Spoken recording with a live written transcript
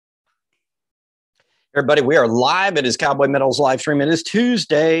Everybody, we are live. It is Cowboy Metals live stream. It is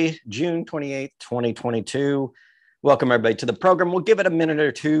Tuesday, June 28th, 2022. Welcome, everybody, to the program. We'll give it a minute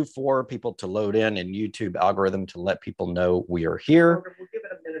or two for people to load in and YouTube algorithm to let people know we are here. We'll give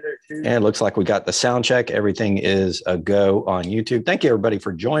it a minute or two. And it looks like we got the sound check. Everything is a go on YouTube. Thank you, everybody,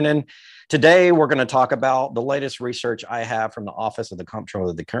 for joining. Today, we're going to talk about the latest research I have from the Office of the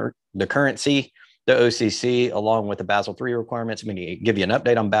Comptroller of the Currency, the OCC, along with the Basel III requirements. I'm going to give you an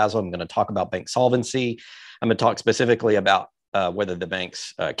update on Basel. I'm going to talk about bank solvency. I'm going to talk specifically about whether the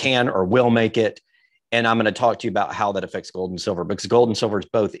banks can or will make it. And I'm going to talk to you about how that affects gold and silver, because gold and silver is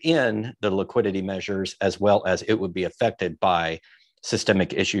both in the liquidity measures as well as it would be affected by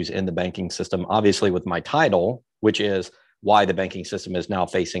systemic issues in the banking system. Obviously, with my title, which is why the banking system is now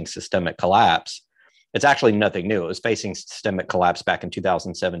facing systemic collapse, it's actually nothing new. It was facing systemic collapse back in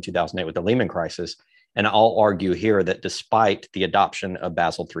 2007, 2008 with the Lehman crisis. And I'll argue here that despite the adoption of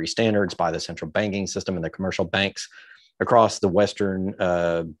Basel III standards by the central banking system and the commercial banks across the Western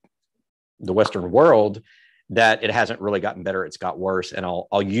world, that it hasn't really gotten better. It's got worse. And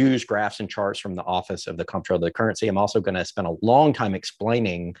I'll use graphs and charts from the Office of the Comptroller of the Currency. I'm also going to spend a long time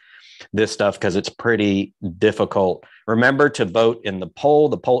explaining this stuff because it's pretty difficult. Remember to vote in the poll.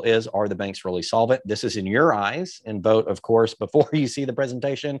 The poll is, are the banks really solvent? This is in your eyes, and vote, of course, before you see the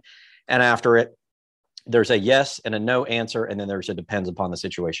presentation and after it. There's a yes and a no answer, and then there's a depends upon the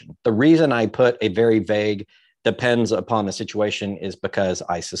situation. The reason I put a very vague depends upon the situation is because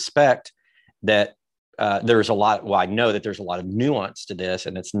I suspect that there's a lot, well, I know that there's a lot of nuance to this,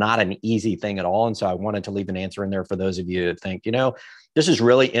 and it's not an easy thing at all. And so I wanted to leave an answer in there for those of you that think, you know, this is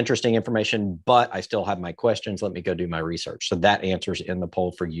really interesting information, but I still have my questions. Let me go do my research. So that answer's in the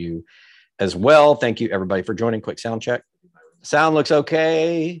poll for you as well. Thank you, everybody, for joining. Quick sound check. Sound looks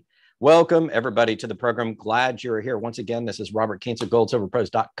okay. Welcome, everybody, to the program. Glad you're here. Once again, this is Robert Kientz of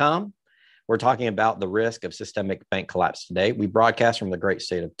goldsilverpros.com. We're talking about the risk of systemic bank collapse today. We broadcast from the great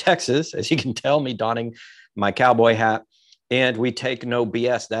state of Texas, as you can tell me donning my cowboy hat, and we take no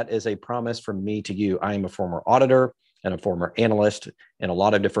BS. That is a promise from me to you. I am a former auditor and a former analyst in a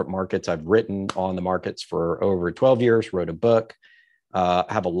lot of different markets. I've written on the markets for over 12 years, wrote a book,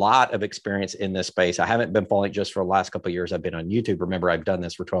 have a lot of experience in this space. I haven't been following just for the last couple of years. I've been on YouTube. Remember, I've done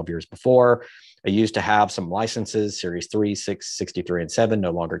this for 12 years before. I used to have some licenses, Series 3, 6, 63, and 7,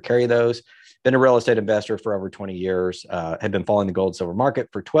 no longer carry those. Been a real estate investor for over 20 years, have been following the gold silver market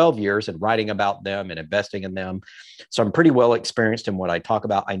for 12 years and writing about them and investing in them. So I'm pretty well experienced in what I talk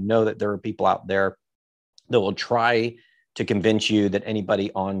about. I know that there are people out there that will try to convince you that anybody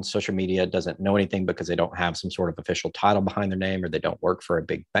on social media doesn't know anything because they don't have some sort of official title behind their name or they don't work for a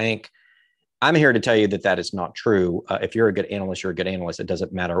big bank. I'm here to tell you that that is not true. If you're a good analyst, you're a good analyst. It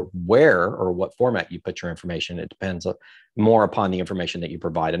doesn't matter where or what format you put your information. It depends more upon the information that you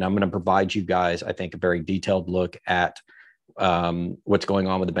provide. And I'm going to provide you guys, I think, a very detailed look at what's going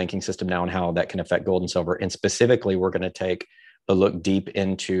on with the banking system now and how that can affect gold and silver. And specifically, we're going to take a look deep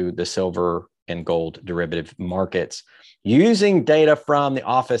into the silver and gold derivative markets using data from the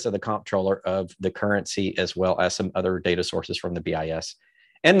Office of the Comptroller of the Currency, as well as some other data sources from the BIS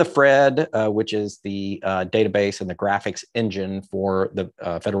and the FRED, which is the database and the graphics engine for the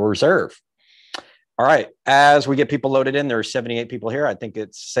Federal Reserve. All right, as we get people loaded in, there are 78 people here. I think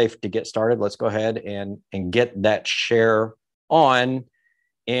it's safe to get started. Let's go ahead and get that share on.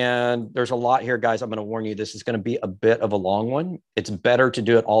 And there's a lot here, guys. I'm going to warn you, this is going to be a bit of a long one. It's better to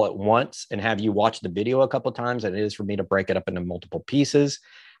do it all at once and have you watch the video a couple of times than it is for me to break it up into multiple pieces.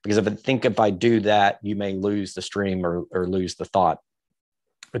 Because if I do that, you may lose the stream or lose the thought,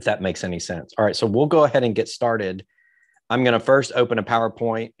 if that makes any sense. All right, so we'll go ahead and get started. I'm going to first open a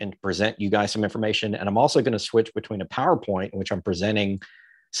PowerPoint and present you guys some information. And I'm also going to switch between a PowerPoint, in which I'm presenting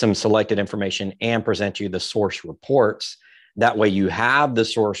some selected information, and present you the source reports. That way you have the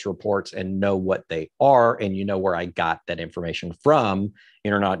source reports and know what they are, and you know where I got that information from.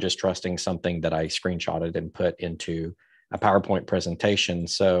 You're not just trusting something that I screenshotted and put into a PowerPoint presentation.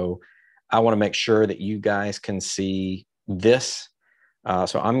 So I want to make sure that you guys can see this.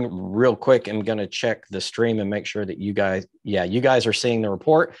 So I'm real quick. I'm going to check the stream and make sure that you guys, you guys are seeing the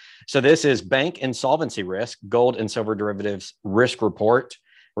report. So this is Bank Insolvency Risk, Gold and Silver Derivatives Risk Report.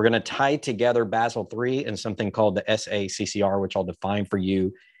 We're going to tie together Basel III and something called the SACCR, which I'll define for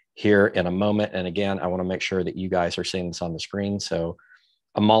you here in a moment. And again, I want to make sure that you guys are seeing this on the screen. So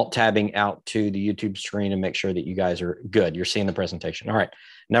I'm alt tabbing out to the YouTube screen and make sure that you guys are good. You're seeing the presentation. All right.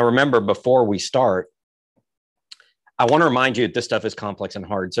 Now, remember, before we start, I want to remind you that this stuff is complex and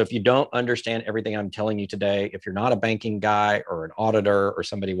hard. So if you don't understand everything I'm telling you today, if you're not a banking guy or an auditor or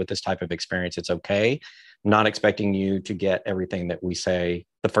somebody with this type of experience, it's okay. I'm not expecting you to get everything that we say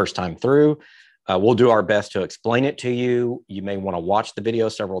the first time through. We'll do our best to explain it to you. You may want to watch the video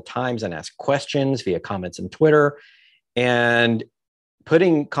several times and ask questions via comments in Twitter. And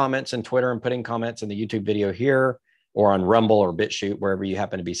putting comments in Twitter and putting comments in the YouTube video here, or on Rumble or BitChute, wherever you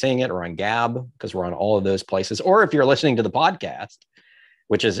happen to be seeing it, or on Gab, because we're on all of those places. Or if you're listening to the podcast,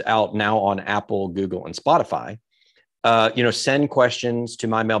 which is out now on Apple, Google, and Spotify, send questions to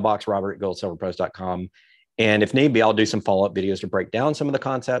my mailbox, robert@goldsilverpros.com. And if need be, I'll do some follow-up videos to break down some of the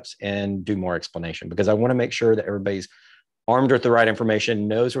concepts and do more explanation, because I want to make sure that everybody's armed with the right information,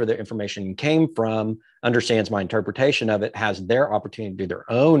 knows where the information came from, understands my interpretation of it, has their opportunity to do their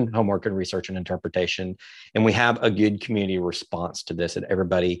own homework and research and interpretation. And we have a good community response to this, and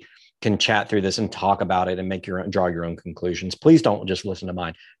everybody can chat through this and talk about it and draw your own conclusions. Please don't just listen to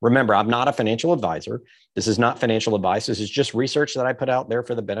mine. Remember, I'm not a financial advisor. This is not financial advice. This is just research that I put out there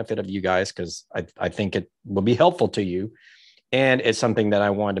for the benefit of you guys, because I think it will be helpful to you. And it's something that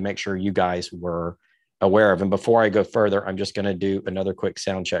I wanted to make sure you guys were aware of. And before I go further, I'm just going to do another quick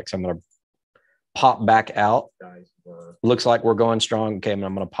sound check. So I'm going to pop back out. Looks like we're going strong. Okay, I'm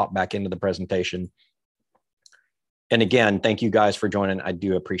going to pop back into the presentation. And again, thank you guys for joining. I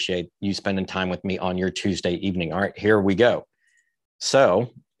do appreciate you spending time with me on your Tuesday evening. All right, here we go.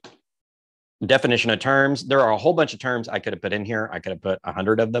 So, definition of terms. There are a whole bunch of terms I could have put in here. I could have put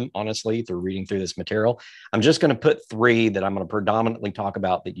 100 of them, honestly, through reading through this material. I'm just going to put 3 that I'm going to predominantly talk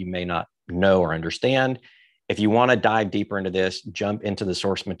about that you may not know or understand. If you want to dive deeper into this, jump into the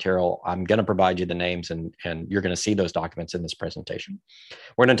source material. I'm going to provide you the names, and you're going to see those documents in this presentation.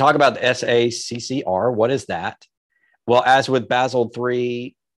 We're going to talk about the SACCR. What is that? Well, as with Basel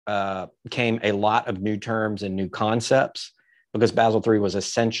III, came a lot of new terms and new concepts, because Basel III was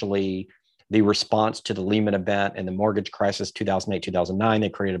essentially the response to the Lehman event and the mortgage crisis, 2008, 2009. They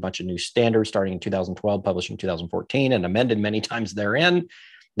created a bunch of new standards starting in 2012, published in 2014, and amended many times therein,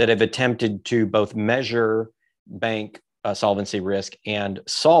 that have attempted to both measure bank solvency risk and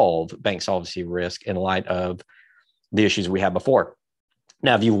solve bank solvency risk in light of the issues we had before.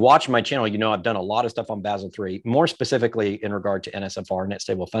 Now, if you watch my channel, you know I've done a lot of stuff on Basel III, more specifically in regard to NSFR, net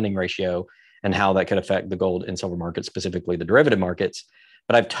stable funding ratio, and how that could affect the gold and silver markets, specifically the derivative markets.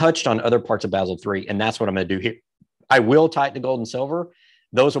 But I've touched on other parts of Basel III, and that's what I'm going to do here. I will tie it to gold and silver.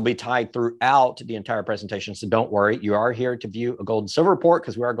 Those will be tied throughout the entire presentation, so don't worry. You are here to view a gold and silver report,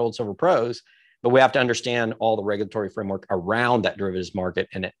 because we are gold and silver pros, but we have to understand all the regulatory framework around that derivatives market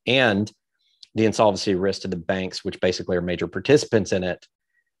and the insolvency risk to the banks, which basically are major participants in it,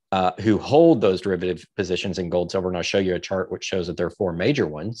 who hold those derivative positions in gold, silver. And I'll show you a chart which shows that there are 4 major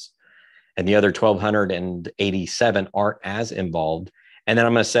ones, and the other 1,287 aren't as involved. And then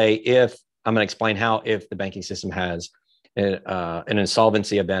I'm going to explain how, if the banking system has an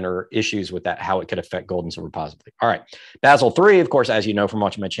insolvency event or issues with that, how it could affect gold and silver positively. All right. Basel III, of course, as you know from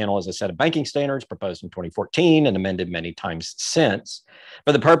watching my channel, is a set of banking standards proposed in 2014 and amended many times since,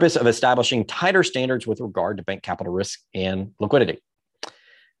 for the purpose of establishing tighter standards with regard to bank capital risk and liquidity.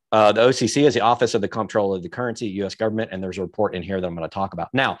 The OCC is the Office of the Comptroller of the Currency, U.S. government, and there's a report in here that I'm going to talk about.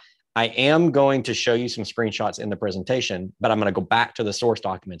 Now, I am going to show you some screenshots in the presentation, but I'm going to go back to the source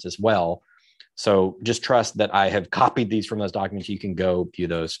documents as well. So just trust that I have copied these from those documents. You can go view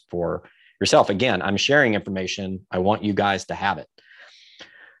those for yourself. Again, I'm sharing information. I want you guys to have it.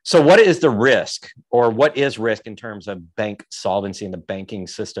 So what is the risk, or what is risk in terms of bank solvency in the banking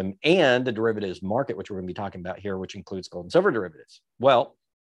system and the derivatives market, which we're going to be talking about here, which includes gold and silver derivatives? Well,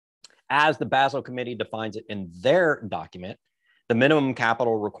 as the Basel Committee defines it in their document, the minimum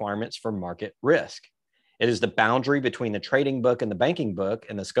capital requirements for market risk. It is the boundary between the trading book and the banking book,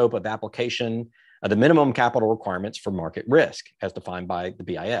 and the scope of application of the minimum capital requirements for market risk, as defined by the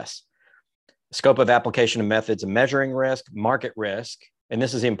BIS. The scope of application of methods of measuring risk, market risk, and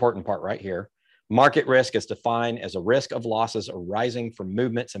this is the important part right here. Market risk is defined as a risk of losses arising from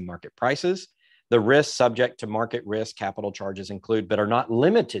movements in market prices. The risks subject to market risk capital charges include, but are not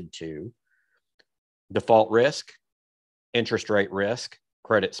limited to, default risk, interest rate risk,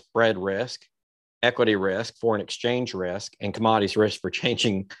 credit spread risk, equity risk, foreign exchange risk, and commodities risk for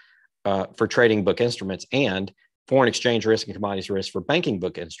trading book instruments, and foreign exchange risk and commodities risk for banking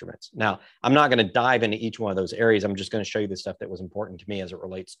book instruments. Now, I'm not going to dive into each one of those areas. I'm just going to show you the stuff that was important to me as it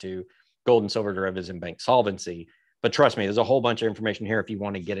relates to gold and silver derivatives and bank solvency. But trust me, there's a whole bunch of information here if you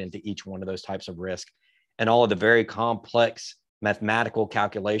want to get into each one of those types of risk and all of the very complex mathematical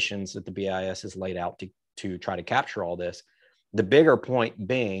calculations that the BIS has laid out to try to capture all this. The bigger point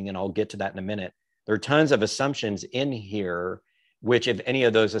being, and I'll get to that in a minute, there are tons of assumptions in here, which if any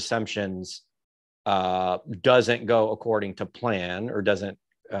of those assumptions doesn't go according to plan, or doesn't,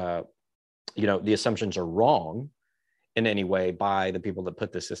 the assumptions are wrong, in any way by the people that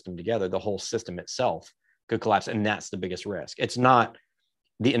put the system together, the whole system itself could collapse. And that's the biggest risk. It's not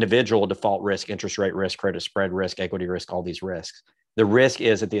the individual default risk, interest rate risk, credit spread risk, equity risk, all these risks. The risk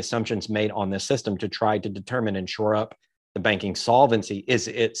is that the assumptions made on this system to try to determine and shore up the banking solvency is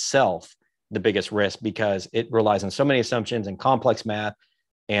itself the biggest risk, because it relies on so many assumptions and complex math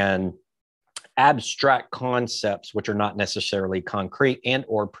and abstract concepts, which are not necessarily concrete and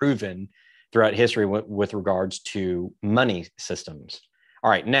or proven throughout history with regards to money systems. All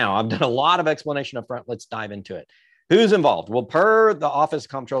right, now I've done a lot of explanation up front. Let's dive into it. Who's involved? Well, per the Office of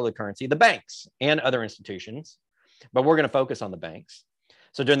Comptroller of the Currency, the banks and other institutions, but we're going to focus on the banks.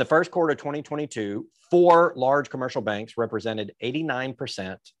 So during the first quarter of 2022, 4 large commercial banks represented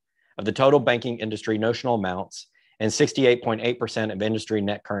 89% of the total banking industry notional amounts and 68.8% of industry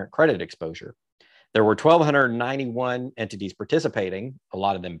net current credit exposure. There were 1,291 entities participating, a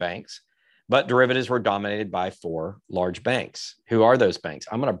lot of them banks, but derivatives were dominated by 4 large banks. Who are those banks?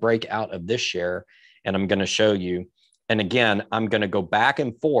 I'm going to break out of this share and I'm going to show you. And again, I'm going to go back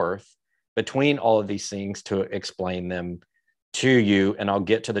and forth between all of these things to explain them to you. And I'll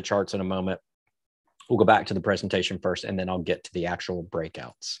get to the charts in a moment. We'll go back to the presentation first, and then I'll get to the actual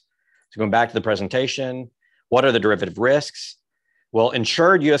breakouts. So going back to the presentation, what are the derivative risks? Well,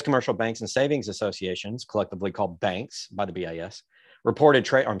 insured U.S. commercial banks and savings associations, collectively called banks by the BIS, the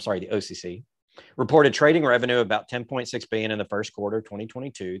OCC, reported trading revenue about $10.6 billion in the first quarter of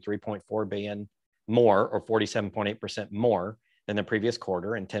 2022, $3.4 billion more, or 47.8% more than the previous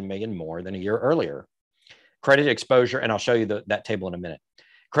quarter, and $10 million more than a year earlier. Credit exposure, and I'll show you that table in a minute.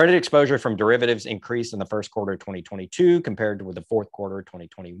 Credit exposure from derivatives increased in the first quarter of 2022 compared with the fourth quarter of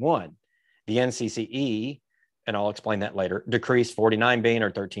 2021. The NCCE, and I'll explain that later, decreased 49 billion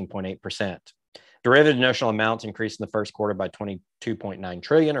or 13.8%. Derivative notional amounts increased in the first quarter by 22.9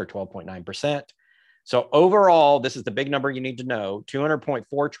 trillion or 12.9%. So overall, this is the big number you need to know,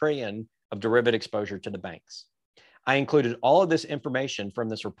 200.4 trillion of derivative exposure to the banks. I included all of this information from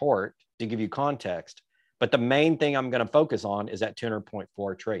this report to give you context, but the main thing I'm going to focus on is that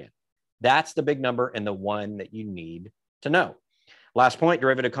 200.4 trillion. That's the big number and the one that you need to know. Last point,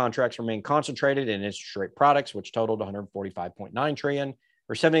 derivative contracts remain concentrated in interest rate products, which totaled 145.9 trillion,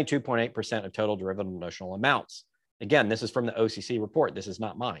 or 72.8% of total derivative notional amounts. Again, this is from the OCC report. This is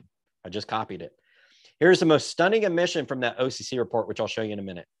not mine. I just copied it. Here's the most stunning admission from that OCC report, which I'll show you in a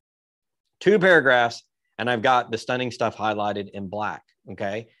minute. 2 paragraphs, and I've got the stunning stuff highlighted in black,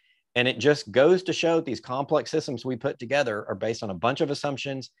 okay? And it just goes to show these complex systems we put together are based on a bunch of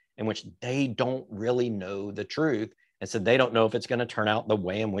assumptions in which they don't really know the truth. And so they don't know if it's going to turn out the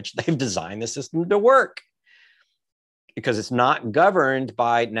way in which they've designed the system to work, because it's not governed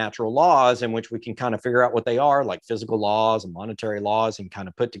by natural laws in which we can kind of figure out what they are, like physical laws and monetary laws, and kind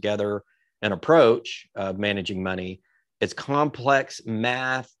of put together an approach of managing money. It's complex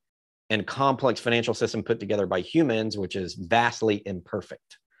math and complex financial system put together by humans, which is vastly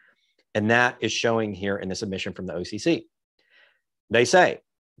imperfect. And that is showing here in the submission from the OCC. They say,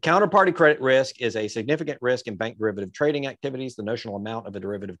 counterparty credit risk is a significant risk in bank derivative trading activities. The notional amount of a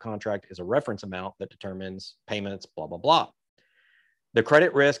derivative contract is a reference amount that determines payments, blah, blah, blah. The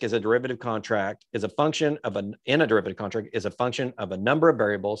credit risk is a derivative contract is a function of in a derivative contract is a function of a number of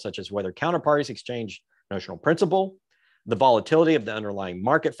variables, such as whether counterparties exchange notional principal, the volatility of the underlying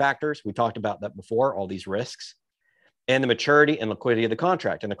market factors. We talked about that before, all these risks, and the maturity and liquidity of the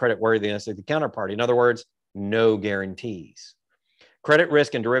contract and the credit worthiness of the counterparty. In other words, no guarantees. Credit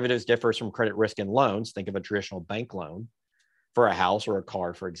risk in derivatives differs from credit risk in loans. Think of a traditional bank loan for a house or a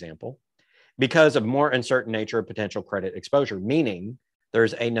car, for example, because of more uncertain nature of potential credit exposure, meaning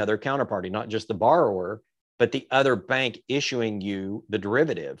there's another counterparty, not just the borrower, but the other bank issuing you the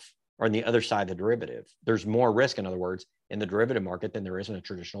derivative, or on the other side of the derivative. There's more risk, in other words, in the derivative market than there is in a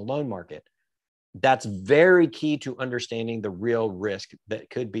traditional loan market. That's very key to understanding the real risk that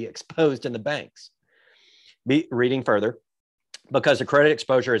could be exposed in the banks. Reading further, because the credit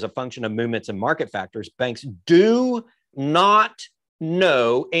exposure is a function of movements and market factors, banks do not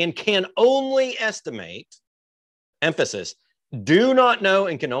know and can only estimate, emphasis, do not know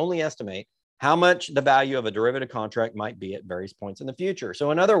and can only estimate how much the value of a derivative contract might be at various points in the future.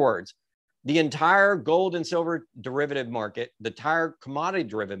 So in other words, the entire gold and silver derivative market, the entire commodity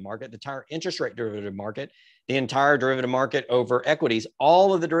derivative market, the entire interest rate derivative market, the entire derivative market over equities,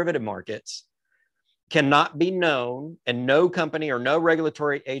 all of the derivative markets cannot be known, and no company or no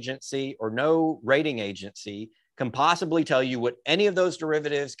regulatory agency or no rating agency can possibly tell you what any of those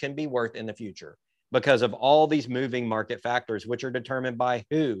derivatives can be worth in the future, because of all these moving market factors, which are determined by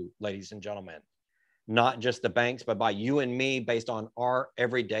who, ladies and gentlemen? Not just the banks, but by you and me, based on our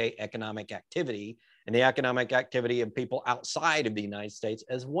everyday economic activity and the economic activity of people outside of the United States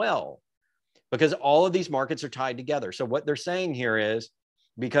as well, because all of these markets are tied together. So what they're saying here is,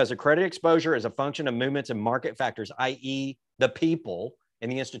 because a credit exposure is a function of movements and market factors, i.e. the people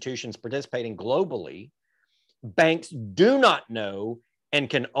and the institutions participating globally, banks do not know and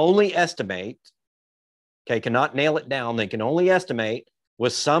can only estimate, okay, cannot nail it down. They can only estimate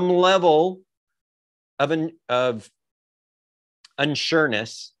with some level of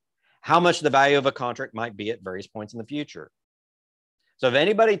unsureness how much the value of a contract might be at various points in the future. So if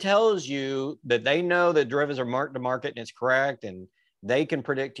anybody tells you that they know that derivatives are marked to market and it's correct and they can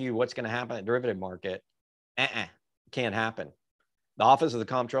predict to you what's going to happen at derivative market, can't happen. The Office of the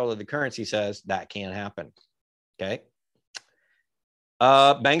Comptroller of the Currency says that can't happen. Okay.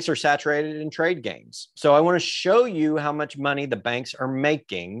 Banks are saturated in trade gains. So I want to show you how much money the banks are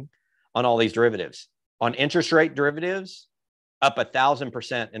making on all these derivatives. On interest rate derivatives, up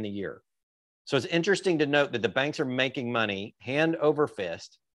 1,000% in the year. So it's interesting to note that the banks are making money hand over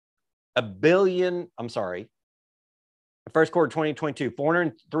fist. First quarter 2022,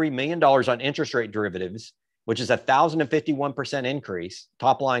 $403 million on interest rate derivatives, which is 1,051% increase,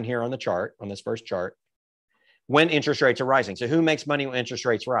 top line here on the chart, on this first chart, when interest rates are rising. So who makes money when interest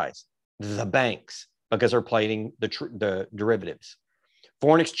rates rise? The banks, because they're playing the derivatives.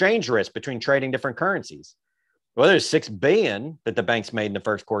 Foreign exchange risk between trading different currencies. Well, there's $6 billion that the banks made in the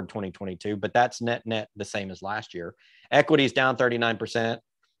first quarter of 2022, but that's net the same as last year. Equities down 39%,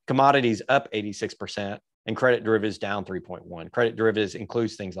 commodities up 86%, and credit derivatives down 3.1%. Credit derivatives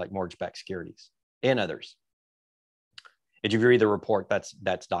includes things like mortgage-backed securities and others. If you read the report,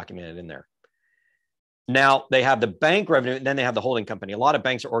 that's documented in there. Now, they have the bank revenue, and then they have the holding company. A lot of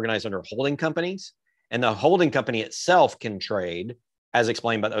banks are organized under holding companies, and the holding company itself can trade, as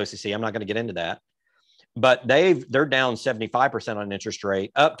explained by the OCC. I'm not going to get into that. But they're down 75% on interest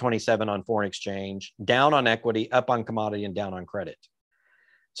rate, up 27% on foreign exchange, down on equity, up on commodity, and down on credit.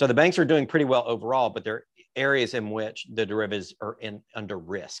 So the banks are doing pretty well overall, but there are areas in which the derivatives are under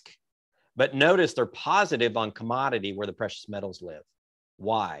risk. But notice they're positive on commodity where the precious metals live.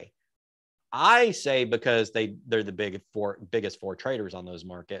 Why? I say because they're the biggest four traders on those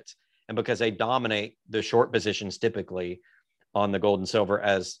markets, and because they dominate the short positions typically on the gold and silver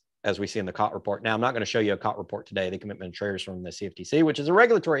as we see in the COT report. Now, I'm not going to show you a COT report today, the commitment of traders from the CFTC, which is a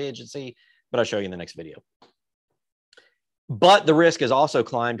regulatory agency, but I'll show you in the next video. But the risk has also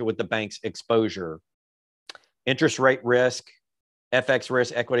climbed with the bank's exposure. Interest rate risk, FX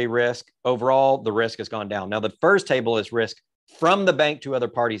risk, equity risk. Overall, the risk has gone down. Now, the first table is risk from the bank to other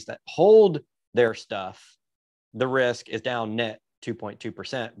parties that hold their stuff. The risk is down net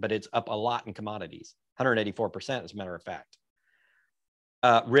 2.2%, but it's up a lot in commodities, 184% as a matter of fact.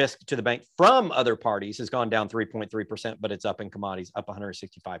 Risk to the bank from other parties has gone down 3.3%, but it's up in commodities, up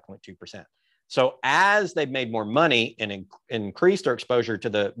 165.2%. So as they've made more money and increased their exposure to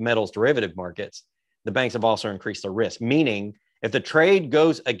the metals derivative markets, the banks have also increased their risk, meaning if the trade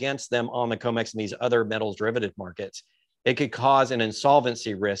goes against them on the COMEX and these other metals derivative markets, it could cause an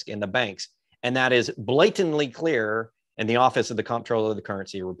insolvency risk in the banks. And that is blatantly clear in the Office of the Comptroller of the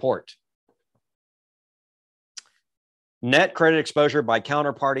Currency report. Net credit exposure by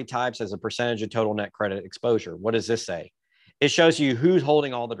counterparty types as a percentage of total net credit exposure. What does this say? It shows you who's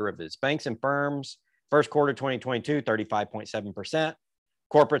holding all the derivatives. Banks and firms, first quarter 2022, 35.7%.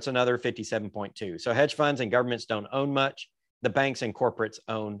 Corporates, another 57.2%. So hedge funds and governments don't own much. The banks and corporates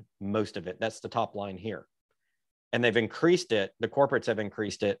own most of it. That's the top line here. And they've increased it. The corporates have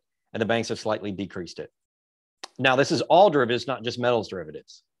increased it, and the banks have slightly decreased it. Now, this is all derivatives, not just metals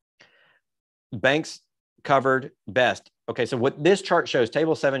derivatives. Banks covered best. Okay, so what this chart shows,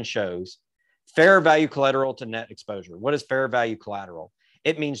 table 7 shows fair value collateral to net exposure. What is fair value collateral?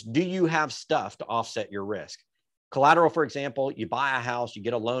 It means, do you have stuff to offset your risk? Collateral, for example, you buy a house, you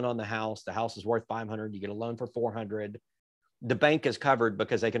get a loan on the house is worth $500, you get a loan for $400. The bank is covered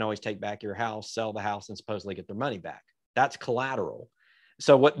because they can always take back your house, sell the house, and supposedly get their money back. That's collateral.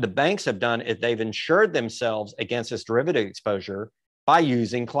 So what the banks have done is they've insured themselves against this derivative exposure by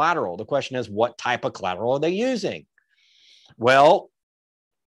using collateral. The question is, what type of collateral are they using? Well,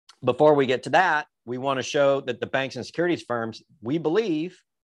 before we get to that, we want to show that the banks and securities firms, we believe,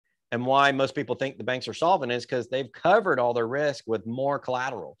 and why most people think the banks are solvent is because they've covered all their risk with more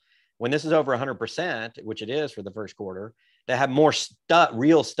collateral. When this is over 100%, which it is for the first quarter, they have more stuff,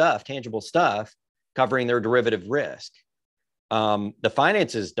 real stuff, tangible stuff covering their derivative risk. The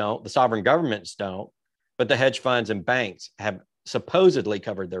finances don't, the sovereign governments don't, but the hedge funds and banks have supposedly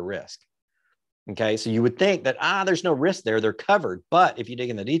covered their risk. Okay, so you would think that, there's no risk there, they're covered. But if you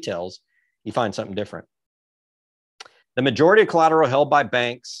dig in the details, you find something different. The majority of collateral held by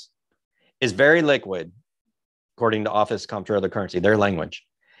banks is very liquid, according to Office Comptroller of the Currency, their language.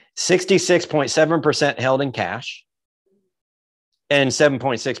 66.7% held in cash and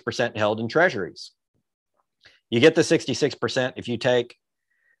 7.6% held in treasuries. You get the 66% if you take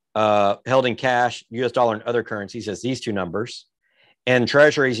held in cash, US dollar, and other currencies as these two numbers. And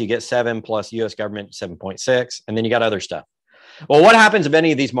treasuries, you get 7 plus US government, 7.6. And then you got other stuff. Well, what happens if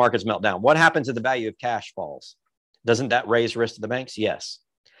any of these markets melt down? What happens if the value of cash falls? Doesn't that raise risk to the banks? Yes.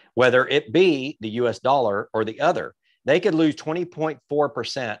 Whether it be the US dollar or the other, they could lose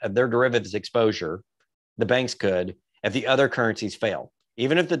 20.4% of their derivatives exposure. The banks could if the other currencies fail.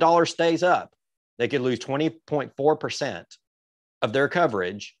 Even if the dollar stays up, they could lose 20.4% of their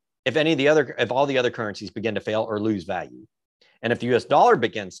coverage if all the other currencies begin to fail or lose value. And if the US dollar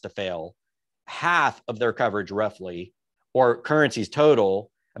begins to fail, half of their coverage roughly, or currencies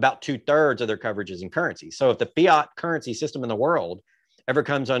total, about 2/3 of their coverage is in currency. So if the fiat currency system in the world ever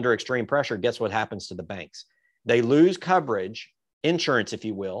comes under extreme pressure, guess what happens to the banks? They lose coverage, insurance, if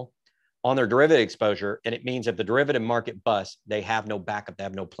you will, on their derivative exposure. And it means if the derivative market busts, they have no backup, they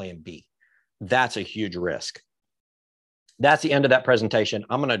have no plan B. That's a huge risk. That's the end of that presentation.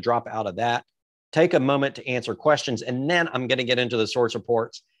 I'm going to drop out of that, take a moment to answer questions, and then I'm going to get into the source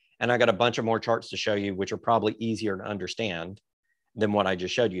reports. And I got a bunch of more charts to show you, which are probably easier to understand than what I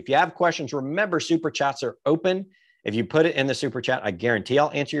just showed you. If you have questions, remember super chats are open. If you put it in the super chat, I guarantee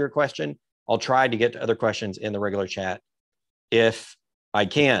I'll answer your question. I'll try to get to other questions in the regular chat if I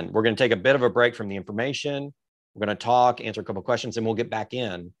can. We're going to take a bit of a break from the information. We're going to talk, answer a couple of questions, and we'll get back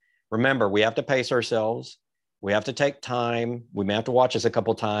in. Remember, we have to pace ourselves. We have to take time. We may have to watch this a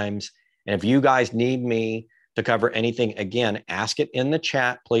couple of times. And if you guys need me to cover anything, again, ask it in the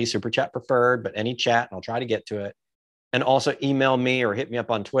chat, please. Super chat preferred, but any chat, and I'll try to get to it. And also email me or hit me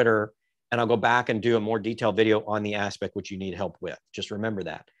up on Twitter, and I'll go back and do a more detailed video on the aspect which you need help with. Just remember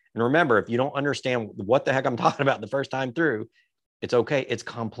that. And remember, if you don't understand what the heck I'm talking about the first time through, it's okay. It's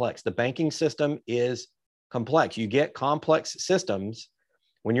complex. The banking system is complex. You get complex systems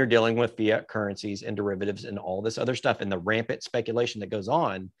when you're dealing with fiat currencies and derivatives and all this other stuff and the rampant speculation that goes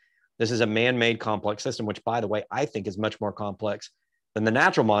on. This is a man-made complex system, which, by the way, I think is much more complex than the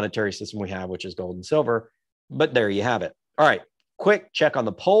natural monetary system we have, which is gold and silver. But there you have it. All right, quick check on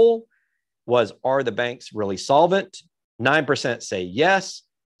the poll was, are the banks really solvent? 9% say yes,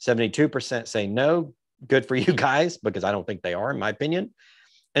 72% say no. Good for you guys, because I don't think they are, in my opinion.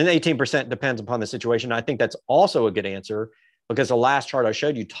 And 18% depends upon the situation. I think that's also a good answer, because the last chart I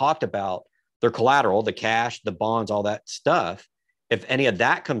showed you talked about their collateral, the cash, the bonds, all that stuff. If any of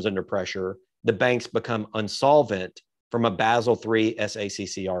that comes under pressure, the banks become unsolvent from a Basel III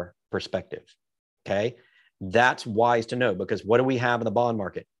SACCR perspective. Okay. That's wise to know, because what do we have in the bond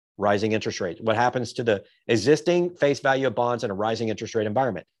market? Rising interest rates. What happens to the existing face value of bonds in a rising interest rate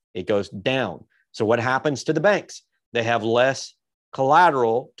environment? It goes down. So what happens to the banks? They have less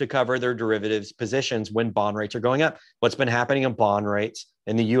collateral to cover their derivatives positions when bond rates are going up. What's been happening in bond rates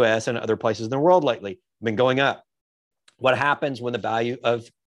in the US and other places in the world lately? Been going up. What happens when the value of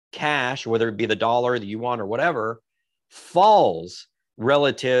cash, whether it be the dollar, the yuan, or whatever, falls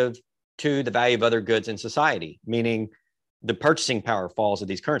relative to the value of other goods in society, meaning the purchasing power falls of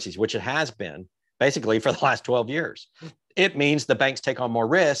these currencies, which it has been basically for the last 12 years. It means the banks take on more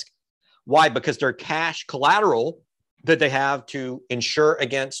risk. Why? Because their cash collateral that they have to insure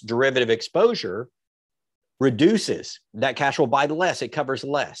against derivative exposure reduces. That cash will buy less. It covers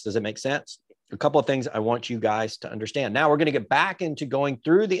less. Does it make sense? A couple of things I want you guys to understand. Now we're going to get back into going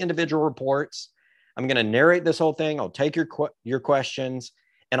through the individual reports. I'm going to narrate this whole thing. I'll take your questions,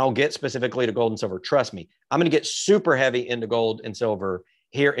 and I'll get specifically to gold and silver. Trust me, I'm going to get super heavy into gold and silver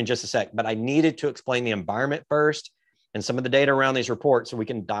here in just a sec, but I needed to explain the environment first and some of the data around these reports so we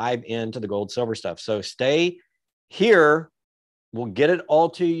can dive into the gold silver stuff. So stay here. We'll get it all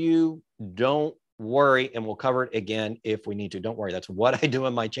to you. Don't worry, and we'll cover it again if we need to. Don't worry. That's what I do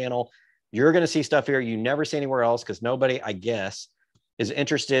on my channel. You're going to see stuff here you never see anywhere else, because nobody, I guess, is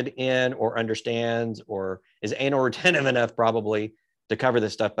interested in or understands or is anal retentive enough probably to cover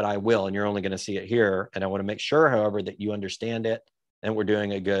this stuff, but I will, and you're only going to see it here. And I want to make sure, however, that you understand it and we're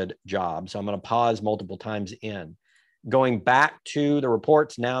doing a good job. So I'm going to pause multiple times in. Going back to the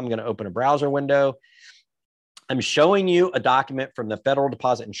reports, now I'm going to open a browser window. I'm showing you a document from the Federal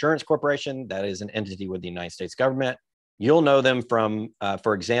Deposit Insurance Corporation. That is an entity with the United States government. You'll know them from,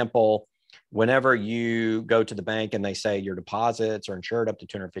 for example, whenever you go to the bank and they say your deposits are insured up to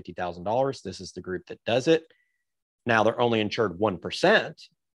 $250,000, this is the group that does it. Now they're only insured 1%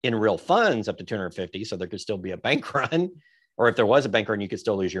 in real funds up to 250. So there could still be a bank run, or if there was a bank run, you could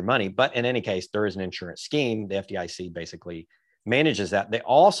still lose your money. But in any case, there is an insurance scheme. The FDIC basically manages that. They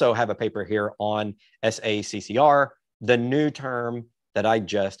also have a paper here on SACCR, the new term that I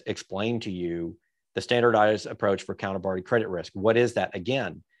just explained to you, the standardized approach for counterparty credit risk. What is that?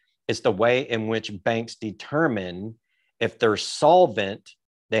 Again, it's the way in which banks determine if they're solvent,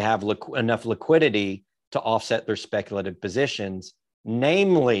 they have enough liquidity to offset their speculative positions,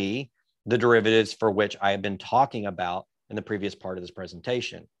 namely the derivatives for which I have been talking about in the previous part of this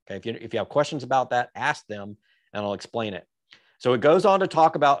presentation. Okay, if you have questions about that, ask them and I'll explain it. So it goes on to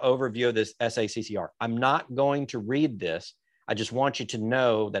talk about overview of this SACCR. I'm not going to read this. I just want you to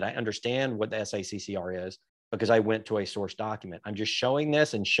know that I understand what the SACCR is because I went to a source document. I'm just showing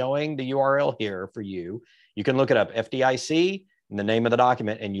this and showing the URL here for you. You can look it up, FDIC, and the name of the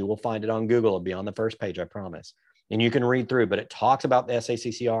document, and you will find it on Google. It'll be on the first page, I promise. And you can read through, but it talks about the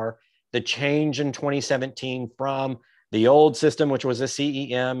SACCR, the change in 2017 from the old system, which was a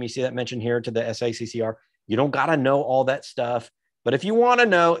CEM. You see that mentioned here, to the SACCR. You don't got to know all that stuff, but if you want to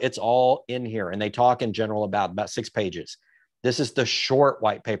know, it's all in here. And they talk in general about 6 pages. This is the short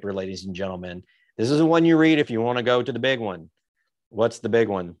white paper, ladies and gentlemen. This is the one you read if you want to go to the big one. What's the big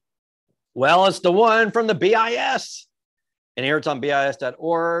one? Well, it's the one from the BIS. And here it's on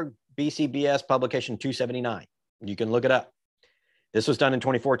bis.org, BCBS publication 279. You can look it up. This was done in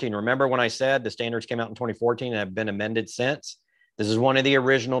 2014. Remember when I said the standards came out in 2014 and have been amended since? This is one of the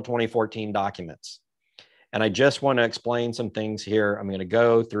original 2014 documents. And I just want to explain some things here. I'm going to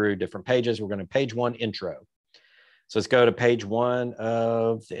go through different pages. We're going to page 1 intro. So let's go to page 1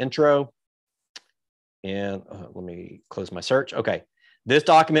 of the intro. And let me close my search. Okay. This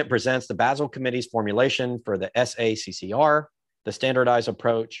document presents the Basel Committee's formulation for the SACCR, the standardized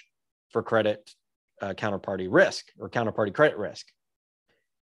approach for credit counterparty risk or counterparty credit risk.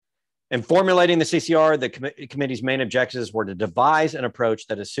 In formulating the CCR, the committee's main objectives were to devise an approach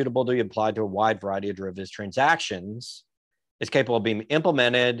that is suitable to be applied to a wide variety of derivatives transactions, is capable of being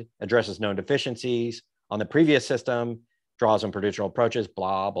implemented, addresses known deficiencies on the previous system, draws on prudential approaches,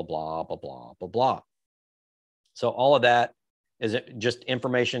 blah, blah, blah, blah, blah, blah, blah. So all of that is just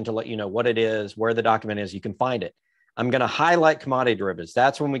information to let you know what it is, where the document is. You can find it. I'm going to highlight commodity derivatives.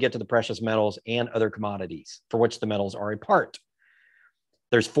 That's when we get to the precious metals and other commodities for which the metals are a part.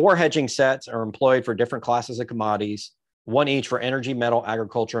 There's 4 hedging sets are employed for different classes of commodities, 1 each for energy, metal,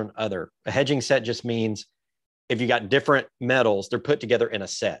 agriculture, and other. A hedging set just means if you got different metals, they're put together in a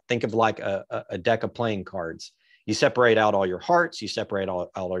set. Think of like a deck of playing cards. You separate out all your hearts, you separate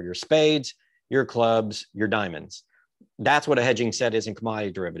all your spades, your clubs, your diamonds. That's what a hedging set is in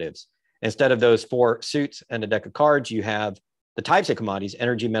commodity derivatives. Instead of those 4 suits and a deck of cards, you have the types of commodities: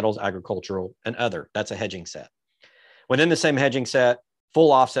 energy, metals, agricultural, and other. That's a hedging set. Within the same hedging set,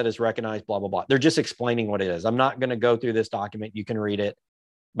 full offset is recognized, blah, blah, blah. They're just explaining what it is. I'm not going to go through this document. You can read it.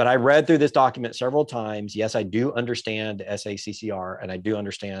 But I read through this document several times. Yes, I do understand SACCR, and I do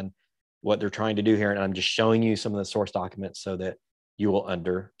understand what they're trying to do here. And I'm just showing you some of the source documents so that you will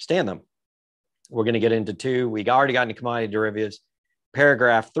understand them. We're going to get into 2. We already got into commodity derivatives.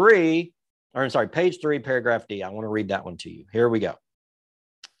 Paragraph 3, or I'm sorry, page 3, paragraph D. I want to read that one to you. Here we go.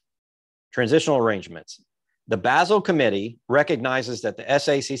 Transitional arrangements. The Basel Committee recognizes that the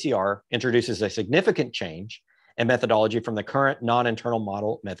SACCR introduces a significant change in methodology from the current non-internal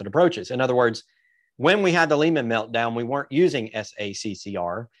model method approaches. In other words, when we had the Lehman meltdown, we weren't using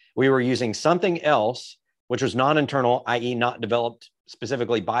SACCR. We were using something else, which was non-internal, i.e. not developed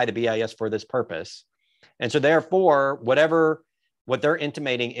specifically by the BIS for this purpose. And so therefore, what they're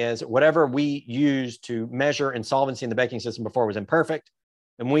intimating is whatever we used to measure insolvency in the banking system before was imperfect.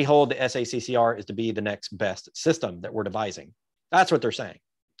 And we hold the SACCR is to be the next best system that we're devising. That's what they're saying.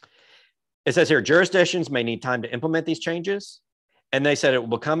 It says here, jurisdictions may need time to implement these changes. And they said it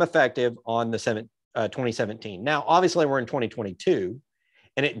will become effective on the 2017. Now, obviously, we're in 2022,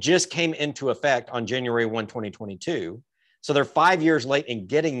 and it just came into effect on January 1, 2022. So they're 5 years late in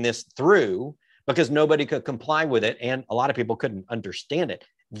getting this through because nobody could comply with it. And a lot of people couldn't understand it.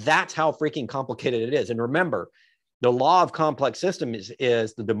 That's how freaking complicated it is. And remember, the law of complex systems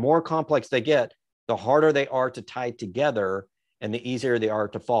is that the more complex they get, the harder they are to tie together and the easier they are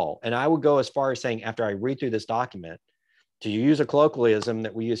to fall. And I would go as far as saying, after I read through this document, to use a colloquialism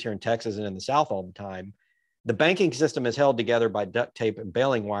that we use here in Texas and in the South all the time, the banking system is held together by duct tape and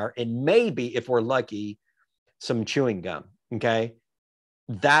baling wire, and maybe, if we're lucky, some chewing gum, okay?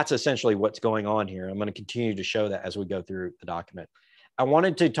 That's essentially what's going on here. I'm going to continue to show that as we go through the document. I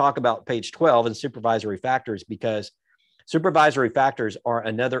wanted to talk about page 12 and supervisory factors because supervisory factors are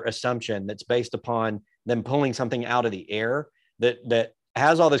another assumption that's based upon them pulling something out of the air that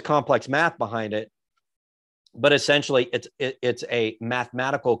has all this complex math behind it. But essentially, it's a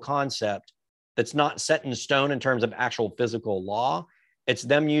mathematical concept that's not set in stone in terms of actual physical law. It's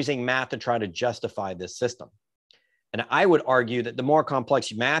them using math to try to justify this system. And I would argue that the more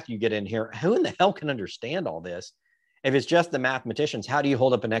complex math you get in here, who in the hell can understand all this? If it's just the mathematicians, how do you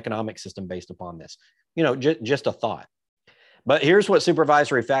hold up an economic system based upon this? You know, just a thought. But here's what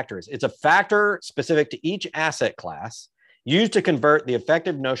supervisory factor is. It's a factor specific to each asset class used to convert the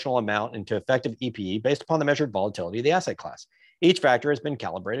effective notional amount into effective EPE based upon the measured volatility of the asset class. Each factor has been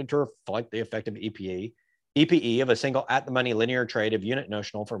calibrated to reflect the effective EPE of a single at-the-money linear trade of unit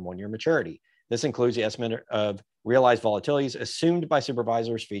notional from 1 year maturity. This includes the estimate of realized volatilities assumed by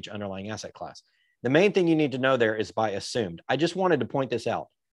supervisors for each underlying asset class. The main thing you need to know there is by assumed. I just wanted to point this out.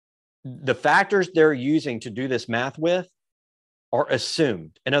 The factors they're using to do this math with are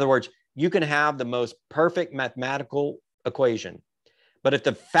assumed. In other words, you can have the most perfect mathematical equation, but if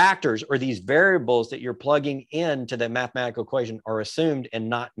the factors or these variables that you're plugging into the mathematical equation are assumed and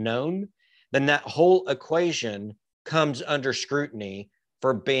not known, then that whole equation comes under scrutiny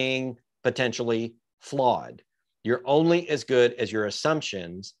for being potentially flawed. You're only as good as your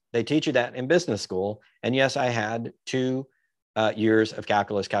assumptions. They teach you that in business school. And yes, I had 2 years of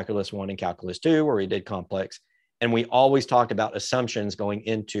calculus, calculus 1 and calculus 2, where we did complex. And we always talked about assumptions going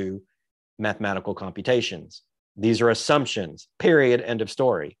into mathematical computations. These are assumptions, period, end of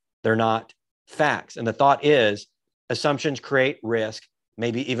story. They're not facts. And the thought is assumptions create risk,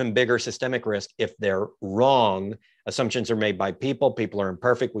 maybe even bigger systemic risk if they're wrong. Assumptions are made by people. People are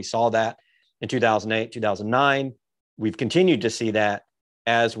imperfect. We saw that in 2008, 2009. We've continued to see that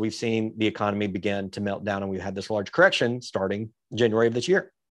as we've seen the economy begin to melt down, and we've had this large correction starting January of this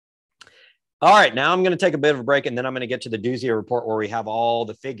year. All right, now I'm going to take a bit of a break, and then I'm going to get to the doozy report where we have all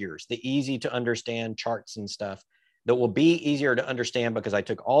the figures, the easy to understand charts and stuff that will be easier to understand because I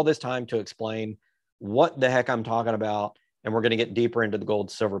took all this time to explain what the heck I'm talking about, and we're going to get deeper into the gold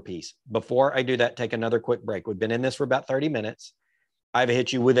silver piece. Before I do that, take another quick break. We've been in this for about 30 minutes. I've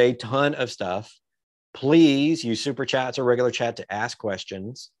hit you with a ton of stuff. Please use super chats or regular chat to ask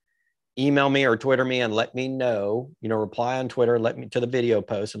questions. Email me or Twitter me and let me know, reply on Twitter, let me to the video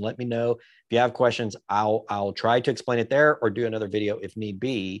post and let me know if you have questions. I'll try to explain it there or do another video if need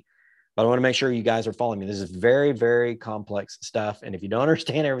be. But I want to make sure you guys are following me. This is very, very complex stuff. And if you don't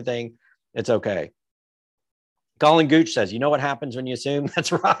understand everything, it's okay. Colin Gooch says, you know what happens when you assume?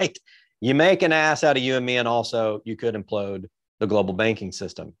 That's right. You make an ass out of you and me, and also you could implode the global banking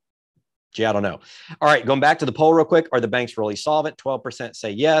system. Gee, I don't know. All right, going back to the poll real quick. Are the banks really solvent? 12%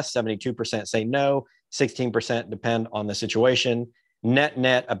 say yes, 72% say no, 16% depend on the situation.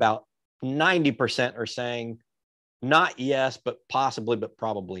 Net, about 90% are saying not yes, but possibly, but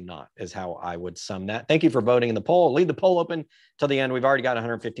probably not is how I would sum that. Thank you for voting in the poll. Leave the poll open till the end. We've already got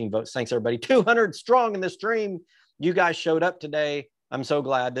 115 votes. Thanks, everybody. 200 strong in the stream. You guys showed up today. I'm so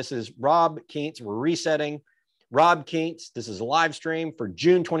glad. This is Rob Keents. We're resetting. Rob Keents, this is a live stream for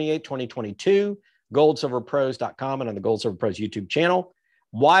June 28, 2022, goldsilverpros.com and on the Gold Silver Pros YouTube channel.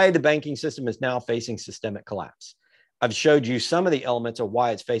 Why the banking system is now facing systemic collapse. I've showed you some of the elements of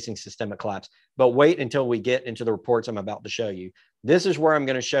why it's facing systemic collapse, but wait until we get into the reports I'm about to show you. This is where I'm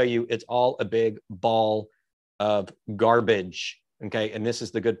going to show you it's all a big ball of garbage, okay? And this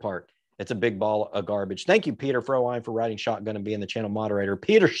is the good part. It's a big ball of garbage. Thank you, Peter Frohwein, for writing shotgun and being the channel moderator.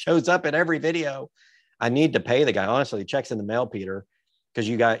 Peter shows up in every video. I need to pay the guy. Honestly, checks in the mail, Peter, because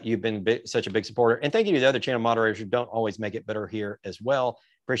you've been such a big supporter. And thank you to the other channel moderators who don't always make it better here as well.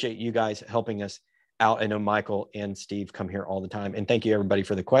 Appreciate you guys helping us out. I know Michael and Steve come here all the time. And thank you, everybody,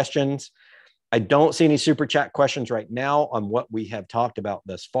 for the questions. I don't see any super chat questions right now on what we have talked about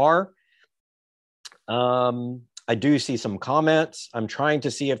thus far. I do see some comments. I'm trying to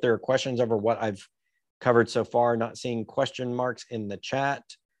see if there are questions over what I've covered so far. Not seeing question marks in the chat.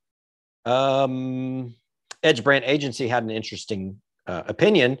 Edge Brand Agency had an interesting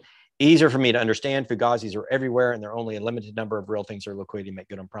opinion. Easier for me to understand. Fugazis are everywhere, and there are only a limited number of real things or liquidity make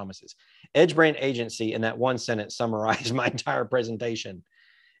good on promises. Edge Brand Agency, in that one sentence, summarized my entire presentation.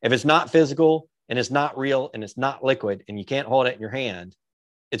 If it's not physical and it's not real and it's not liquid and you can't hold it in your hand,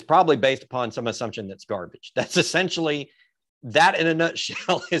 it's probably based upon some assumption that's garbage. That's essentially that in a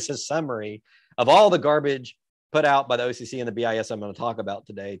nutshell is a summary of all the garbage put out by the OCC and the BIS I'm going to talk about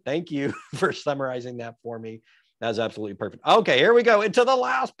today. Thank you for summarizing that for me. That was absolutely perfect. Okay, here we go into the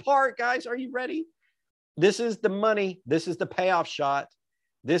last part, guys. Are you ready? This is the money. This is the payoff shot.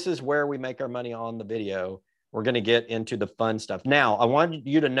 This is where we make our money on the video. We're going to get into the fun stuff. Now, I want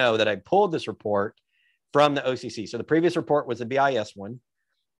you to know that I pulled this report from the OCC. So the previous report was the BIS one.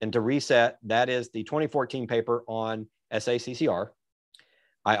 And to reset, that is the 2014 paper on SACCR.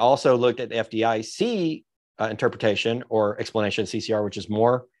 I also looked at FDIC interpretation or explanation of CCR, which is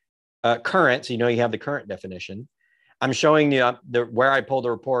more current. So you know you have the current definition. I'm showing you where I pulled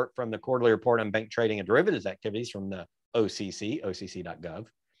the report from the quarterly report on bank trading and derivatives activities from the OCC, occ.gov.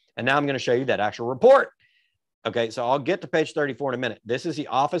 And now I'm going to show you that actual report. Okay, so I'll get to page 34 in a minute. This is the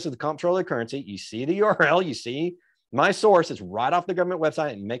Office of the Comptroller of the Currency. You see the URL, you see my source. It's right off the government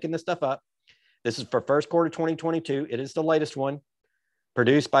website and making this stuff up. This is for first quarter 2022. It is the latest one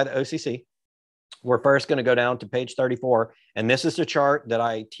produced by the OCC. We're first going to go down to page 34. And this is the chart that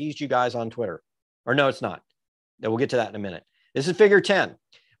I teased you guys on Twitter. Or no, it's not. We'll get to that in a minute. This is figure 10.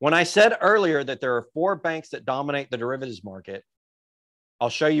 When I said earlier that there are 4 banks that dominate the derivatives market, I'll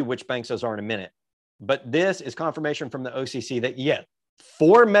show you which banks those are in a minute. But this is confirmation from the OCC that, yeah,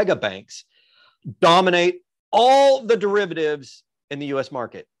 4 mega banks dominate all the derivatives in the US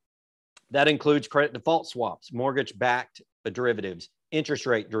market. That includes credit default swaps, mortgage-backed derivatives, interest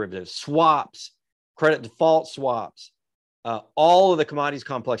rate derivatives, swaps, credit default swaps, all of the commodities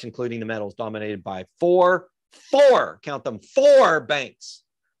complex, including the metals, dominated by four, count them, 4 banks.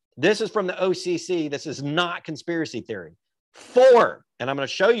 This is from the OCC. This is not conspiracy theory. 4. And I'm going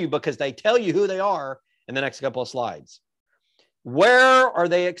to show you because they tell you who they are in the next couple of slides. Where are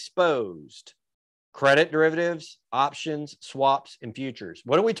they exposed? Credit derivatives, options, swaps, and futures.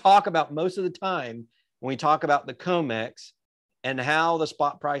 What do we talk about most of the time when we talk about the COMEX and how the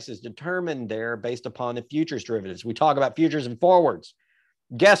spot price is determined there based upon the futures derivatives? We talk about futures and forwards.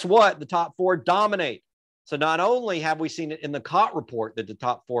 Guess what? The top 4 dominate. So not only have we seen it in the COT report that the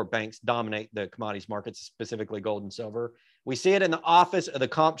top 4 banks dominate the commodities markets, specifically gold and silver, we see it in the Office of the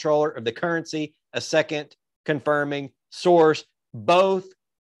Comptroller of the Currency, a second confirming source, both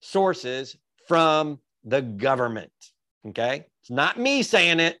sources from the government. Okay? It's not me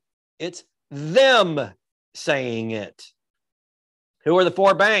saying it, it's them saying it. Who are the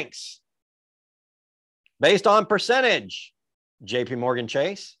 4 banks? Based on percentage, JP Morgan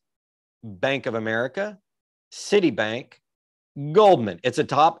Chase, Bank of America, Citibank, Goldman. It's the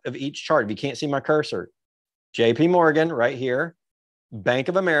top of each chart. If you can't see my cursor, JP Morgan right here, Bank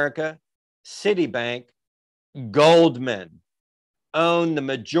of America, Citibank, Goldman own the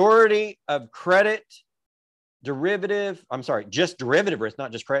majority of credit derivative, just derivative risk,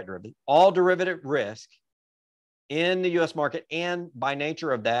 not just credit derivative, all derivative risk in the US market, and by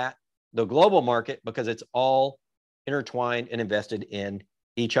nature of that, the global market, because it's all intertwined and invested in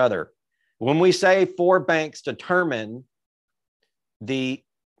each other. When we say 4 banks determine the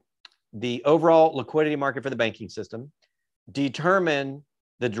overall liquidity market for the banking system, determine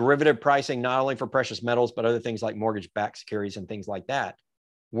the derivative pricing, not only for precious metals, but other things like mortgage-backed securities and things like that,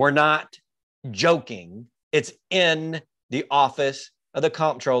 we're not joking. It's in the Office of the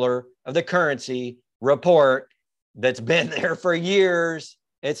Comptroller of the Currency report that's been there for years.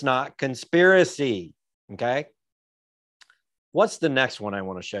 It's not conspiracy, okay? What's the next one I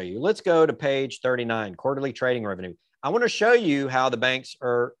want to show you? Let's go to page 39, quarterly trading revenue. I want to show you how the banks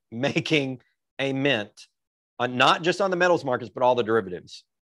are making a mint, on not just on the metals markets, but all the derivatives.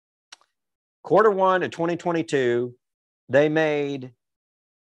 Q1 of 2022, they made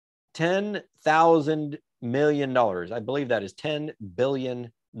 $10,000 million. I believe that is $10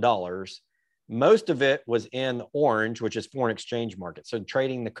 billion. Most of it was in orange, which is foreign exchange market. So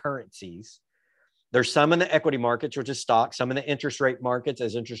trading the currencies. There's some in the equity markets, which is stock, some in the interest rate markets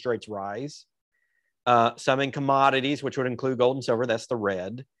as interest rates rise, some in commodities, which would include gold and silver. That's the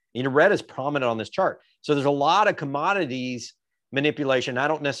red. You know, red is prominent on this chart. So there's a lot of commodities manipulation. I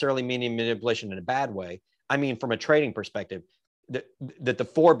don't necessarily mean manipulation in a bad way. I mean, from a trading perspective, that the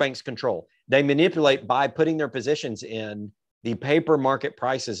 4 banks control. They manipulate by putting their positions in the paper market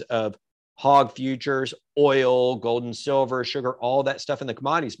prices of hog futures, oil, gold and silver, sugar, all that stuff in the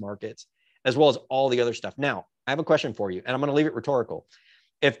commodities markets, as well as all the other stuff. Now, I have a question for you, and I'm going to leave it rhetorical.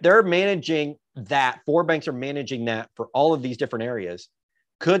 If they're managing that, 4 banks are managing that for all of these different areas,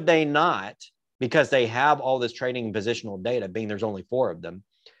 could they not, because they have all this trading and positional data, being there's only 4 of them,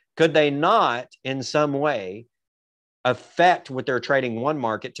 could they not in some way affect what they're trading one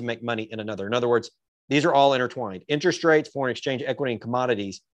market to make money in another? In other words, these are all intertwined. Interest rates, foreign exchange, equity, and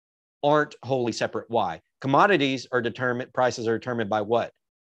commodities aren't wholly separate. Why? Commodities are determined, prices are determined by what?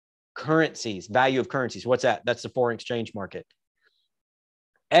 Currencies, value of currencies. What's that? That's the foreign exchange market.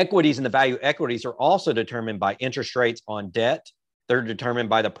 Equities and the value of equities are also determined by interest rates on debt. They're determined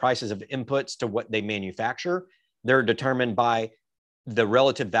by the prices of inputs to what they manufacture. They're determined by the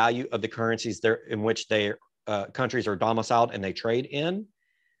relative value of the currencies in which their countries are domiciled and they trade in.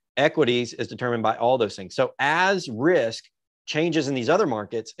 Equities is determined by all those things. So as risk changes in these other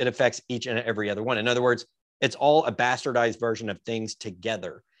markets, it affects each and every other one. In other words, it's all a bastardized version of things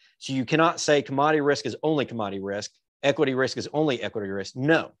together. So you cannot say commodity risk is only commodity risk, equity risk is only equity risk.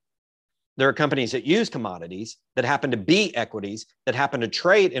 No, there are companies that use commodities that happen to be equities, that happen to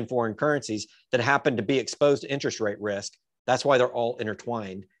trade in foreign currencies, that happen to be exposed to interest rate risk. That's why they're all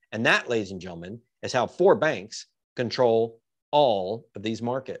intertwined. And that, ladies and gentlemen, is how 4 banks control all of these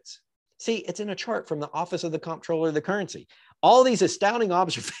markets. See, it's in a chart from the Office of the Comptroller of the Currency. All these astounding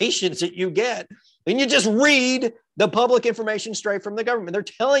observations that you get, and you just read the public information straight from the government. They're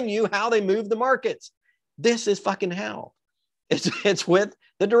telling you how they move the markets. This is fucking how. It's with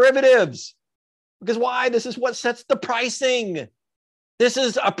the derivatives. Because why? This is what sets the pricing. This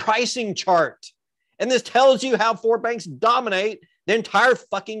is a pricing chart. And this tells you how 4 banks dominate the entire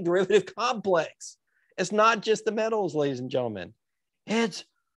fucking derivative complex. It's not just the metals, ladies and gentlemen. It's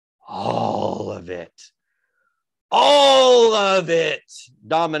all of it. All of it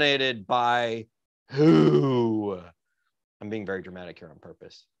dominated by who? I'm being very dramatic here on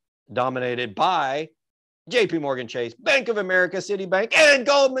purpose. Dominated by JP Morgan Chase, Bank of America, Citibank, and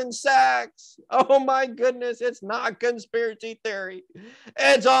Goldman Sachs. Oh my goodness, it's not conspiracy theory.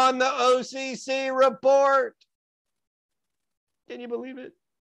 It's on the OCC report. Can you believe it?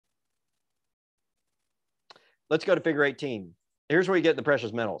 Let's go to figure 18. Here's where you get the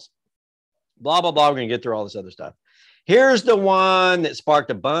precious metals. Blah, blah, blah. We're going to get through all this other stuff. Here's the one that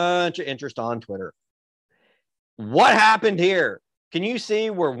sparked a bunch of interest on Twitter. What happened here? Can you see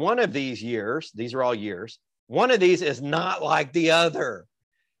where one of these years, these are all years, one of these is not like the other?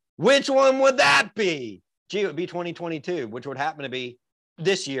 Which one would that be? Gee, it would be 2022, which would happen to be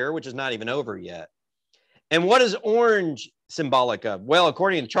this year, which is not even over yet. And what is orange symbolic of? Well,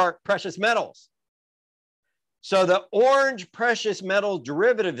 according to the chart, precious metals. So the orange precious metal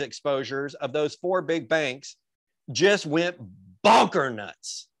derivative exposures of those 4 big banks just went bonker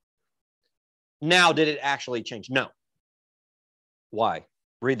nuts. Now, did it actually change? No. Why?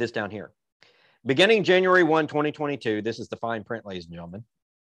 Read this down here. Beginning January 1, 2022, this is the fine print, ladies and gentlemen.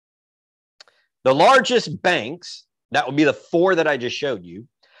 The largest banks, that would be the 4 that I just showed you,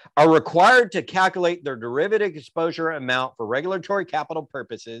 are required to calculate their derivative exposure amount for regulatory capital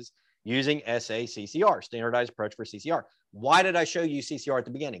purposes using SACCR, standardized approach for CCR. Why did I show you CCR at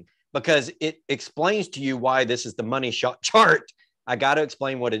the beginning? Because it explains to you why this is the money shot chart. I got to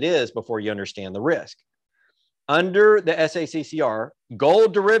explain what it is before you understand the risk. Under the SACCR,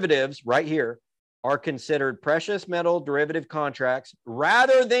 gold derivatives right here are considered precious metal derivative contracts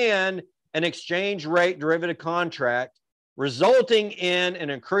rather than an exchange rate derivative contract, resulting in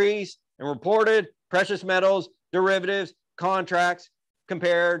an increase in reported precious metals derivatives contracts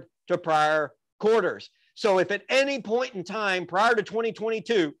compared to prior quarters. So if at any point in time prior to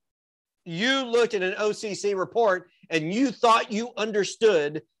 2022, you looked at an OCC report and you thought you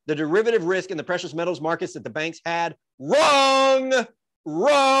understood the derivative risk in the precious metals markets that the banks had, wrong,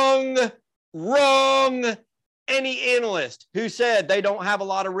 wrong, wrong. Any analyst who said they don't have a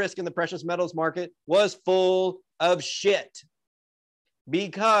lot of risk in the precious metals market was full of shit,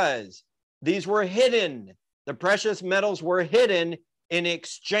 because these were hidden. The precious metals were hidden in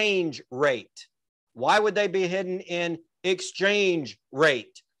exchange rate. Why would they be hidden in exchange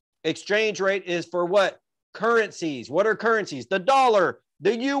rate? Exchange rate is for what? Currencies. What are currencies? The dollar,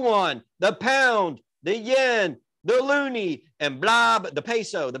 the yuan, the pound, the yen, the loonie, and blah, the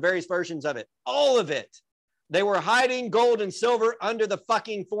peso, the various versions of it. All of it. They were hiding gold and silver under the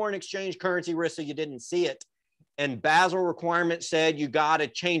fucking foreign exchange currency risk so you didn't see it. And Basel requirement said you got to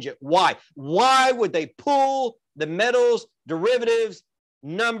change it. Why? Why would they pull the metals, derivatives,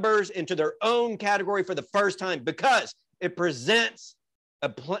 numbers into their own category for the first time? Because it presents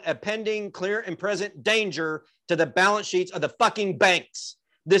a pending, clear, and present danger to the balance sheets of the fucking banks.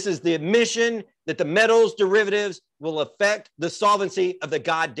 This is the admission that the metals derivatives will affect the solvency of the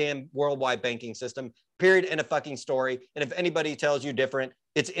goddamn worldwide banking system, period, and a fucking story. And if anybody tells you different,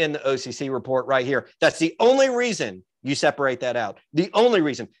 it's in the OCC report right here. That's the only reason you separate that out. The only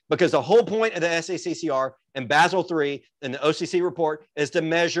reason, because the whole point of the SACCR and Basel III and the OCC report is to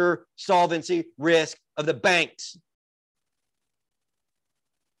measure solvency risk of the banks.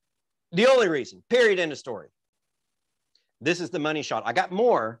 The only reason, period, end of story. This is the money shot. I got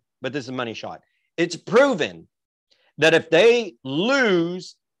more, but this is a money shot. It's proven that if they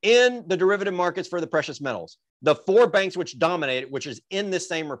lose in the derivative markets for the precious metals, the 4 banks which dominate it, which is in this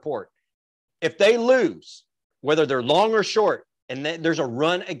same report, if they lose, whether they're long or short, and there's a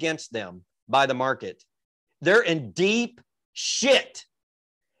run against them by the market, they're in deep shit.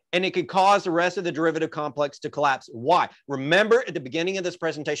 And it could cause the rest of the derivative complex to collapse. Why? Remember at the beginning of this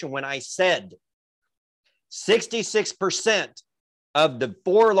presentation when I said 66% of the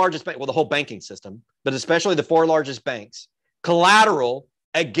 4 largest banks, well, the whole banking system, but especially the 4 largest banks, collateral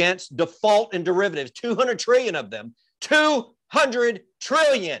against default and derivatives, 200 trillion of them, 200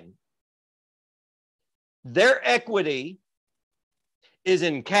 trillion. Their equity is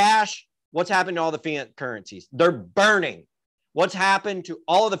in cash. What's happened to all the fiat currencies? They're burning. What's happened to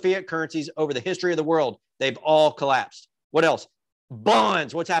all of the fiat currencies over the history of the world? They've all collapsed. What else?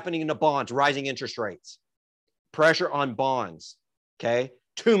 Bonds. What's happening in the bonds? Rising interest rates. Pressure on bonds. Okay.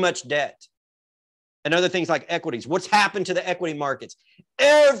 Too much debt. And other things like equities. What's happened to the equity markets?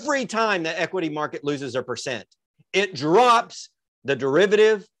 Every time the equity market loses a percent, it drops the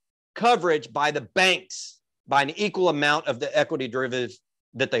derivative coverage by the banks by an equal amount of the equity derivative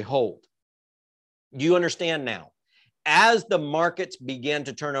that they hold. You understand now, as the markets begin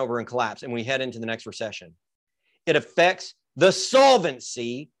to turn over and collapse and we head into the next recession, it affects the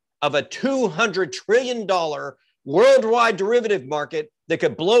solvency of a $200 trillion worldwide derivative market that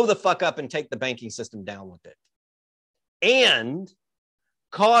could blow the fuck up and take the banking system down with it. And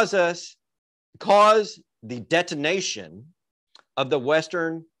cause the detonation of the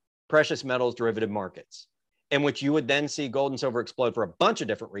Western precious metals derivative markets, in which you would then see gold and silver explode for a bunch of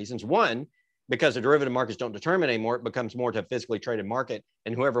different reasons. One, because the derivative markets don't determine anymore, it becomes more to a physically traded market,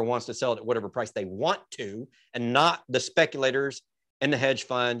 and whoever wants to sell it at whatever price they want to, and not the speculators and the hedge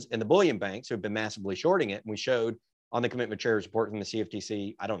funds and the bullion banks who have been massively shorting it. And we showed on the commitment shares report from the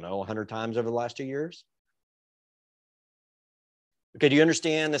CFTC, I don't know, 100 times over the last 2 years. Okay, do you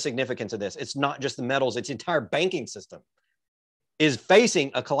understand the significance of this? It's not just the metals, its entire banking system is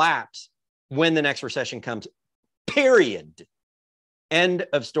facing a collapse when the next recession comes, period. End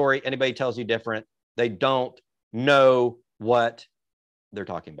of story. Anybody tells you different, they don't know what they're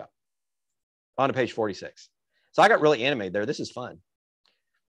talking about. On to page 46. So I got really animated there. This is fun.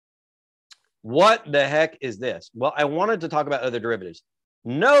 What the heck is this? Well, I wanted to talk about other derivatives.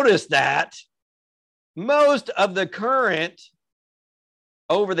 Notice that most of the current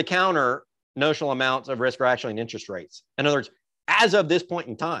over-the-counter notional amounts of risk are actually in interest rates. In other words, as of this point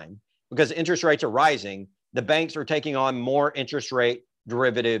in time, because interest rates are rising, the banks are taking on more interest rate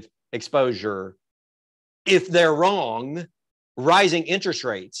derivative exposure. If they're wrong, rising interest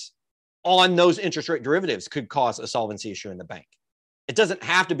rates on those interest rate derivatives could cause a solvency issue in the bank. It doesn't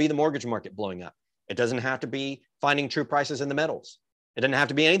have to be the mortgage market blowing up. It doesn't have to be finding true prices in the metals. It doesn't have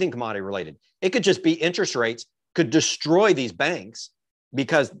to be anything commodity related. It could just be interest rates could destroy these banks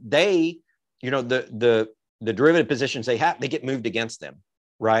because they, the derivative positions they have, they get moved against them,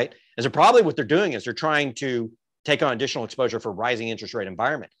 right? And so probably what they're doing is they're trying to take on additional exposure for rising interest rate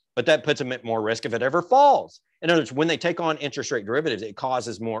environment, but that puts them at more risk if it ever falls. In other words, when they take on interest rate derivatives, it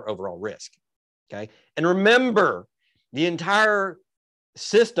causes more overall risk, okay? And remember, the entire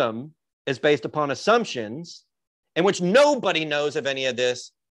system is based upon assumptions in which nobody knows if any of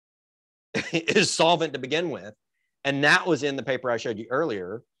this is solvent to begin with. And that was in the paper I showed you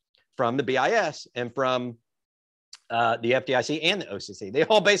earlier from the BIS and from the FDIC and the OCC. They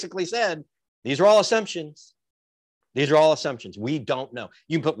all basically said, these are all assumptions. These are all assumptions. We don't know.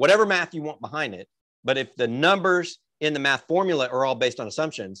 You can put whatever math you want behind it, but if the numbers in the math formula are all based on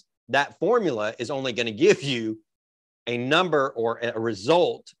assumptions, that formula is only going to give you a number or a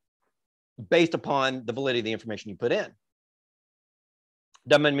result based upon the validity of the information you put in.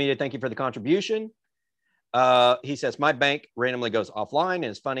 Dumman Media, thank you for the contribution. He says, my bank randomly goes offline, and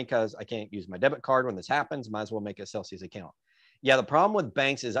it's funny because I can't use my debit card when this happens. Might as well make a Celsius account. Yeah, the problem with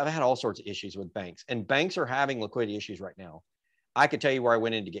banks is I've had all sorts of issues with banks, and banks are having liquidity issues right now. I could tell you where I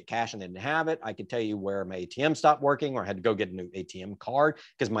went in to get cash and they didn't have it. I could tell you where my ATM stopped working, or I had to go get a new ATM card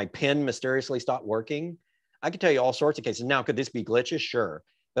because my PIN mysteriously stopped working. I could tell you all sorts of cases. Now, could this be glitches? Sure.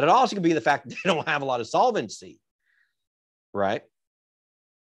 But it also could be the fact that they don't have a lot of solvency, right?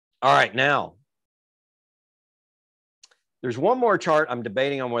 All right, now, there's one more chart I'm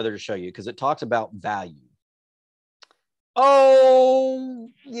debating on whether to show you because it talks about value. Oh,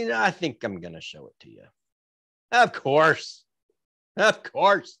 I think I'm going to show it to you. Of course. Of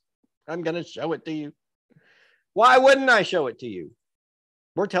course. I'm going to show it to you. Why wouldn't I show it to you?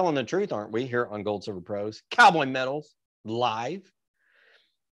 We're telling the truth, aren't we, here on Gold Silver Pros? Cowboy Metals, live.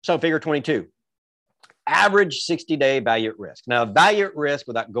 So figure 22. Average 60-day value at risk. Now, value at risk,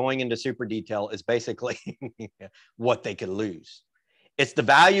 without going into super detail, is basically what they could lose. It's the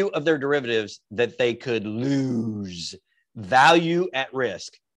value of their derivatives that they could lose. Value at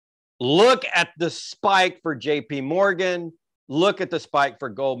risk. Look at the spike for JP Morgan. Look at the spike for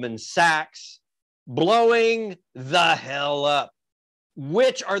Goldman Sachs. Blowing the hell up.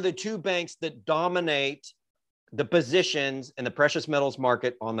 Which are the two banks that dominate the positions in the precious metals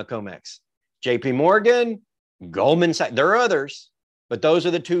market on the COMEX? JP Morgan, Goldman Sachs. There are others, but those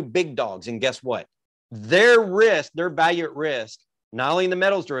are the two big dogs. And guess what? Their risk, their value at risk, not only in the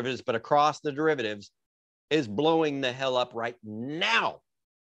metals derivatives, but across the derivatives, is blowing the hell up right now,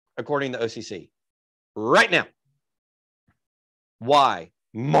 according to OCC. right now. Why?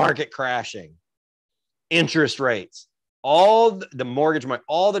 Market crashing, interest rates, all the mortgage money,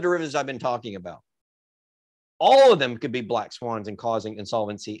 all the derivatives I've been talking about. All of them could be black swans and causing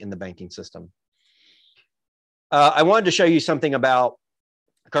insolvency in the banking system. I wanted to show you something about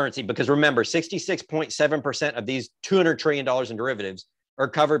currency because remember, 66.7% of these $200 trillion in derivatives are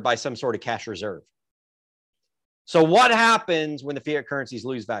covered by some sort of cash reserve. So what happens when the fiat currencies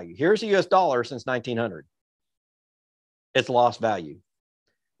lose value? Here's the US dollar since 1900. It's lost value.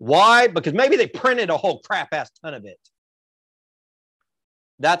 Why? Because maybe they printed a whole crap ass ton of it.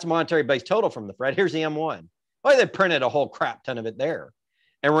 That's monetary base total from the Fed. Here's the M1. Why they printed a whole crap ton of it there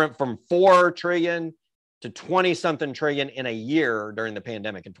and went from 4 trillion to 20 something trillion in a year during the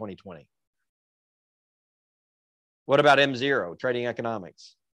pandemic in 2020. What about M0, trading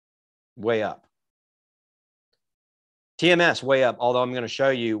economics? Way up. TMS, way up, although I'm going to show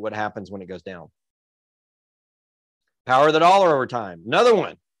you what happens when it goes down. Power of the dollar over time, another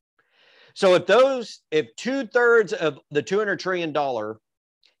one. So if 2/3 of the $200 trillion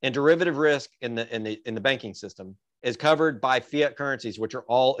in derivative risk in the banking system is covered by fiat currencies, which are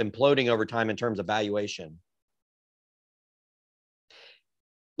all imploding over time in terms of valuation.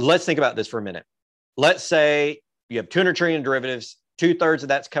 Let's think about this for a minute. Let's say you have 200 trillion derivatives, 2/3 of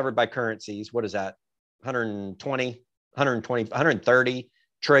that's covered by currencies. What is that? 130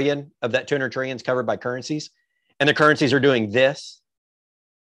 trillion of that 200 trillion is covered by currencies. And the currencies are doing this.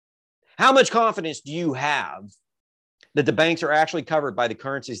 How much confidence do you have that the banks are actually covered by the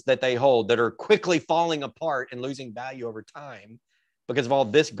currencies that they hold that are quickly falling apart and losing value over time because of all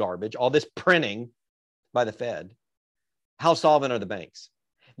this garbage, all this printing by the Fed? How solvent are the banks?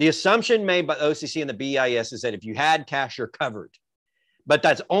 The assumption made by OCC and the BIS is that if you had cash, you're covered. But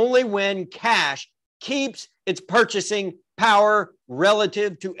that's only when cash keeps its purchasing power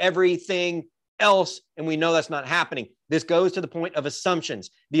relative to everything else. And we know that's not happening. This goes to the point of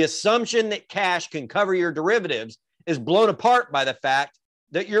assumptions. The assumption that cash can cover your derivatives is blown apart by the fact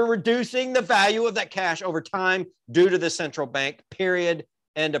that you're reducing the value of that cash over time due to the central bank, period.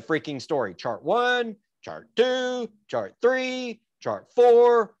 End of freaking story. Chart 1, chart 2, chart 3, chart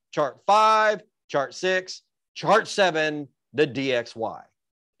 4, chart 5, chart 6, chart 7, the DXY.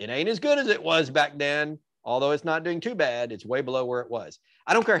 It ain't as good as it was back then, although it's not doing too bad. It's way below where it was.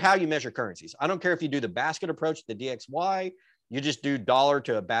 I don't care how you measure currencies. I don't care if you do the basket approach, the DXY. You just do dollar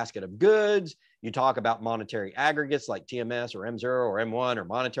to a basket of goods. You talk about monetary aggregates like TMS or M0 or M1 or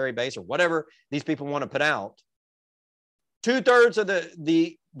monetary base or whatever these people want to put out. 2/3 of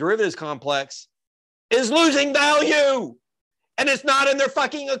the derivatives complex is losing value, and it's not in their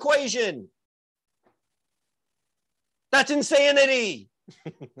fucking equation. That's insanity.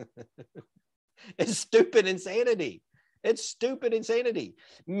 It's stupid insanity. It's stupid insanity,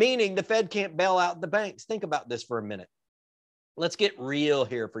 meaning the Fed can't bail out the banks. Think about this for a minute. Let's get real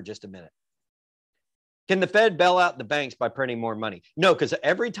here for just a minute. Can the Fed bail out the banks by printing more money? No, because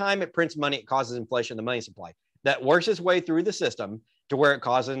every time it prints money, it causes inflation in the money supply. That works its way through the system to where it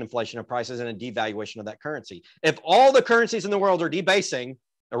causes an inflation of prices and a devaluation of that currency. If all the currencies in the world are debasing,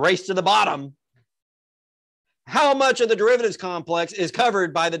 a race to the bottom, how much of the derivatives complex is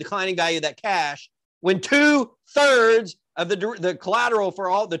covered by the declining value of that cash when 2/3 of the collateral for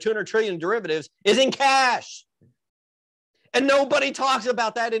all the 200 trillion derivatives is in cash? And nobody talks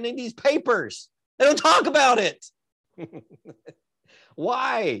about that in any of these papers. They don't talk about it.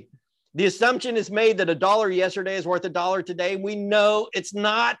 Why? The assumption is made that $1 yesterday is worth $1 today. We know it's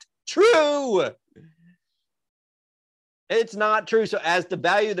not true. It's not true. So as the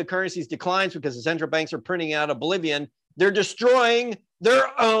value of the currencies declines because the central banks are printing out oblivion, they're destroying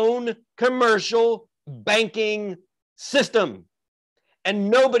their own commercial banking system. And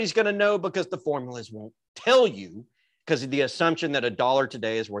nobody's going to know because the formulas won't tell you, because of the assumption that $1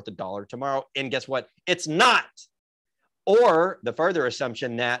 today is worth $1 tomorrow. And guess what? It's not. Or the further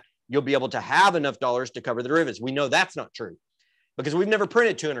assumption that you'll be able to have enough dollars to cover the derivatives. We know that's not true because we've never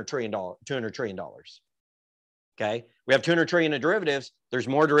printed $200 trillion. Okay. We have 200 trillion in derivatives. There's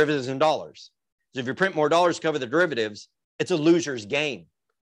more derivatives than dollars. So if you print more dollars to cover the derivatives, it's a loser's game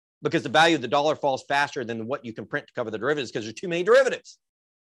because the value of the dollar falls faster than what you can print to cover the derivatives because there's too many derivatives.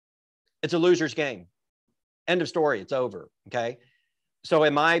 It's a loser's game. End of story. It's over. Okay. So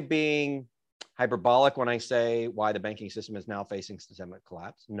am I being hyperbolic when I say why the banking system is now facing systemic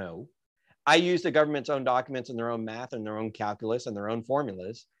collapse? No. I use the government's own documents and their own math and their own calculus and their own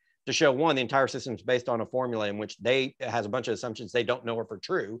formulas to show, one, the entire system is based on a formula in which it has a bunch of assumptions they don't know are for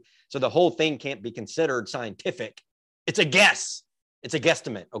true. So the whole thing can't be considered scientific. It's a guess. It's a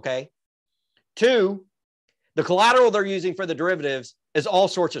guesstimate. Okay. 2, the collateral they're using for the derivatives is all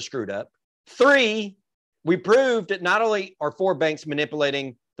sorts of screwed up. 3, We proved that not only are 4 banks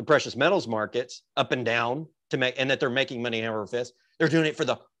manipulating the precious metals markets up and down to make, and that they're making money hand over fist, they're doing it for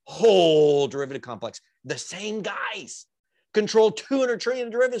the whole derivative complex. The same guys control 200 trillion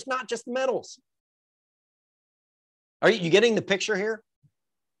derivatives, not just the metals. Are you getting the picture here?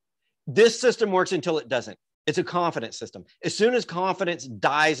 This system works until it doesn't. It's a confidence system. As soon as confidence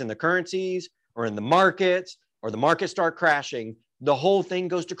dies in the currencies or in the markets, or the markets start crashing, the whole thing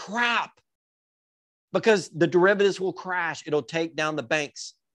goes to crap because the derivatives will crash. It'll take down the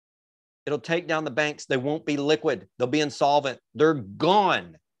banks. It'll take down the banks. They won't be liquid. They'll be insolvent. They're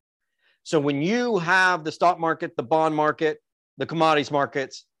gone. So when you have the stock market, the bond market, the commodities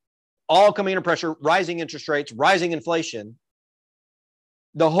markets, all coming under pressure, rising interest rates, rising inflation,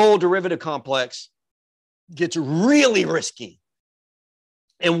 the whole derivative complex gets really risky.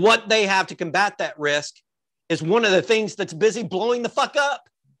 And what they have to combat that risk is one of the things that's busy blowing the fuck up.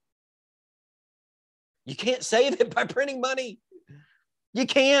 You can't save it by printing money. You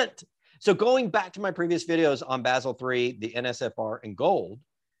can't. So going back to my previous videos on Basel III, the NSFR, and gold,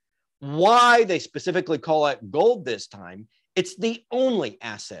 why they specifically call it gold this time, it's the only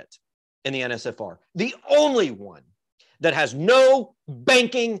asset in the NSFR, the only one that has no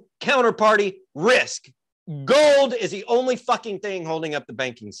banking counterparty risk. Gold is the only fucking thing holding up the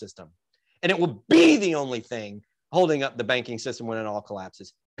banking system. And it will be the only thing holding up the banking system when it all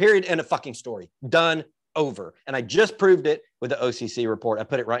collapses. Period. End of fucking story. Done. Over. And I just proved it with the OCC report. I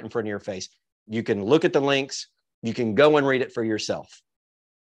put it right in front of your face. You can look at the links. You can go and read it for yourself.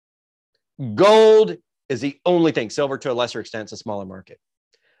 Gold is the only thing. Silver, to a lesser extent, is a smaller market.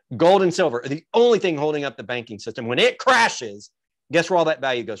 Gold and silver are the only thing holding up the banking system. When it crashes, guess where all that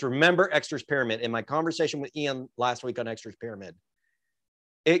value goes? Remember Exter's pyramid. In my conversation with Ian last week on Exter's pyramid,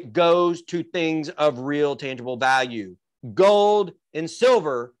 it goes to things of real tangible value. Gold and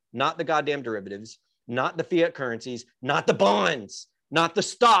silver, not the goddamn derivatives, not the fiat currencies, not the bonds, not the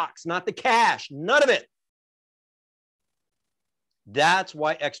stocks, not the cash, none of it. That's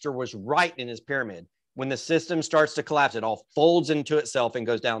why Exter was right in his pyramid. When the system starts to collapse, it all folds into itself and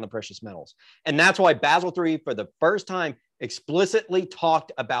goes down the precious metals. And that's why Basel III, for the first time, explicitly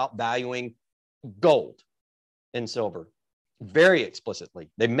talked about valuing gold and silver. Very explicitly.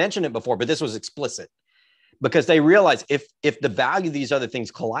 They mentioned it before, but this was explicit because they realized if the value of these other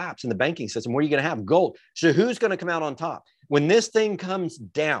things collapse in the banking system, where are you going to have? Gold. So who's going to come out on top? When this thing comes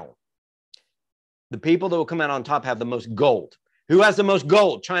down, the people that will come out on top have the most gold. Who has the most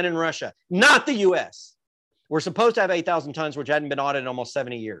gold? China and Russia, not the US. We're supposed to have 8,000 tons, which hadn't been audited in almost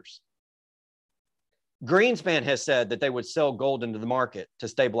 70 years. Greenspan has said that they would sell gold into the market to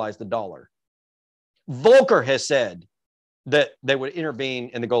stabilize the dollar. Volcker has said that they would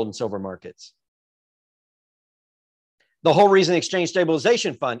intervene in the gold and silver markets. The whole reason the Exchange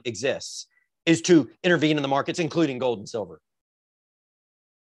Stabilization Fund exists is to intervene in the markets, including gold and silver.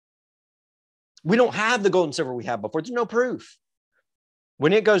 We don't have the gold and silver we had before. There's no proof.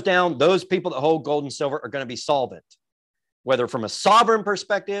 When it goes down, those people that hold gold and silver are going to be solvent, whether from a sovereign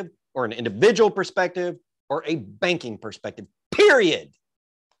perspective or an individual perspective or a banking perspective, period.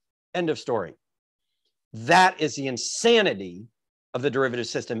 End of story. That is the insanity of the derivative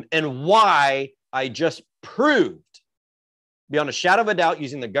system and why I just proved, beyond a shadow of a doubt,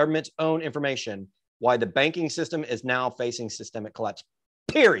 using the government's own information, why the banking system is now facing systemic collapse,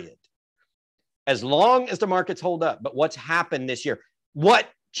 period. As long as the markets hold up. But what's happened this year? What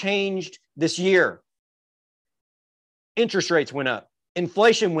changed this year? Interest rates went up.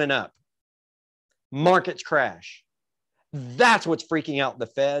 Inflation went up. Markets crash. That's what's freaking out the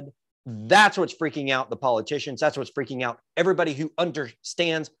Fed. That's what's freaking out the politicians. That's what's freaking out everybody who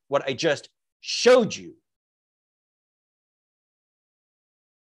understands what I just showed you.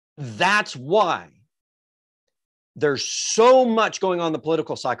 That's why there's so much going on in the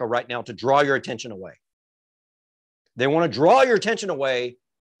political cycle right now to draw your attention away. They want to draw your attention away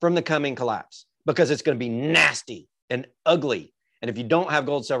from the coming collapse because it's going to be nasty and ugly. And if you don't have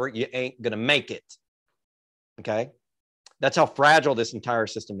gold, silver, you ain't going to make it. Okay? That's how fragile this entire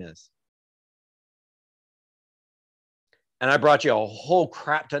system is. And I brought you a whole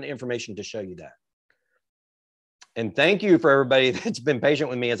crap ton of information to show you that. And thank you for everybody that's been patient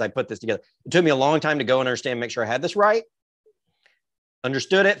with me as I put this together. It took me a long time to go and understand, make sure I had this right.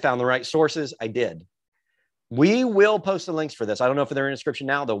 Understood it, found the right sources. I did. We will post the links for this. I don't know if they're in the description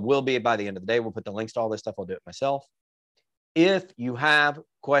now. There will be by the end of the day. We'll put the links to all this stuff. I'll do it myself. If you have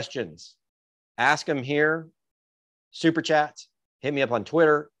questions, ask them here. Super chats. Hit me up on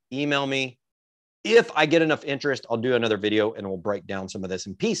Twitter. Email me. If I get enough interest, I'll do another video and we'll break down some of this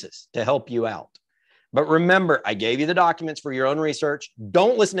in pieces to help you out. But remember, I gave you the documents for your own research.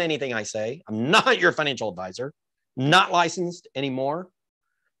 Don't listen to anything I say. I'm not your financial advisor, not licensed anymore.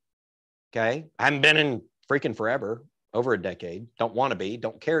 Okay. I haven't been in freaking forever, over a decade. Don't want to be,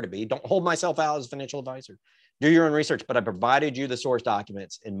 don't care to be, don't hold myself out as a financial advisor. Do your own research, but I provided you the source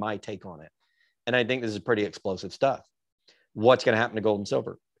documents and my take on it. And I think this is pretty explosive stuff. What's going to happen to gold and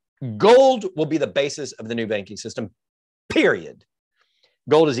silver? Gold will be the basis of the new banking system, period.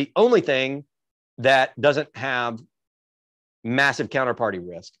 Gold is the only thing that doesn't have massive counterparty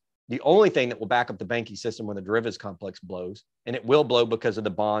risk. The only thing that will back up the banking system when the derivatives complex blows, and it will blow because of the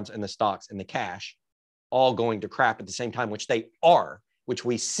bonds and the stocks and the cash all going to crap at the same time, which they are, which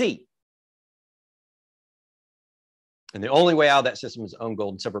we see. And the only way out of that system is own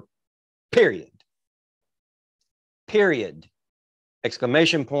gold and silver, period. Period.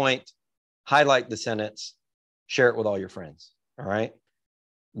 Exclamation point, highlight the sentence, share it with all your friends. All right.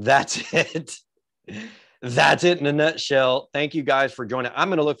 That's it. That's it in a nutshell. Thank you guys for joining. I'm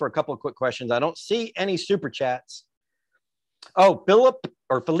going to look for a couple of quick questions. I don't see any super chats. Oh, Philippe,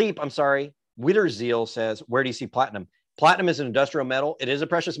 I'm sorry. Witterzeal says, where do you see platinum? Platinum is an industrial metal. It is a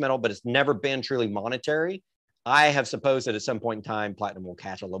precious metal, but it's never been truly monetary. I have supposed that at some point in time, platinum will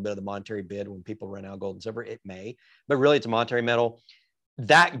catch a little bit of the monetary bid when people run out of gold and silver. It may, but really it's a monetary metal.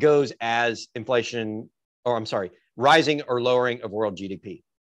 That goes as inflation, or I'm sorry, rising or lowering of world GDP.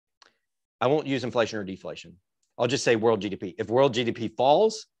 I won't use inflation or deflation. I'll just say world GDP. If world GDP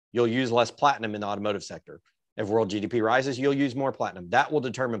falls, you'll use less platinum in the automotive sector. If world GDP rises, you'll use more platinum. That will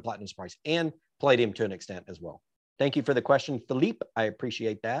determine platinum's price and palladium to an extent as well. Thank you for the question, Philippe. I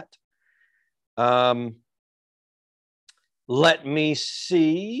appreciate that. Let me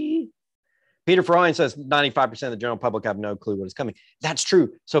see. Peter Freund says 95% of the general public have no clue what is coming. That's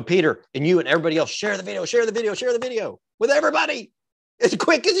true. So Peter and you and everybody else, share the video, share the video, share the video with everybody as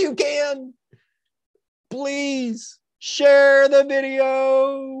quick as you can. Please share the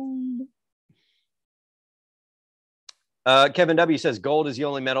video. Kevin W says gold is the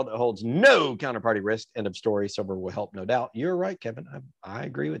only metal that holds no counterparty risk. End of story. Silver will help, no doubt. You're right, Kevin. I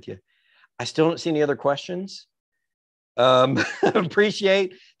agree with you. I still don't see any other questions.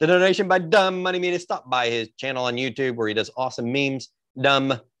 Appreciate the donation by Dumb Money Media. Stop by his channel on YouTube where he does awesome memes.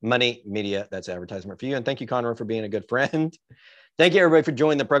 Dumb Money Media. That's advertisement for you. And thank you, Conroe, for being a good friend. Thank you, everybody, for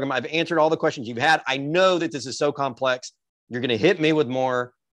joining the program. I've answered all the questions you've had. I know that this is so complex. You're going to hit me with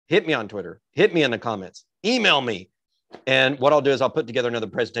more. Hit me on Twitter. Hit me in the comments. Email me. And what I'll do is I'll put together another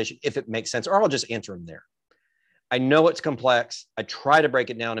presentation if it makes sense, or I'll just answer them there. I know it's complex. I try to break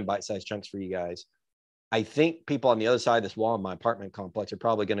it down in bite-sized chunks for you guys. I think people on the other side of this wall in my apartment complex are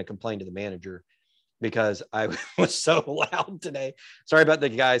probably going to complain to the manager because I was so loud today. Sorry about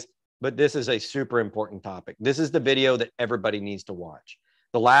that, guys, but this is a super important topic. This is the video that everybody needs to watch.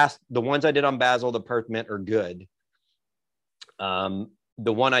 The ones I did on Basel, the Perth Mint are good. The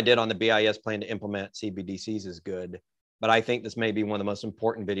one I did on the BIS plan to implement CBDCs is good, but I think this may be one of the most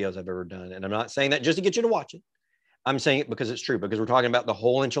important videos I've ever done. And I'm not saying that just to get you to watch it. I'm saying it because it's true, because we're talking about the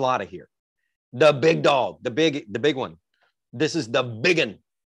whole enchilada here. The big dog, the big one. This is the big one,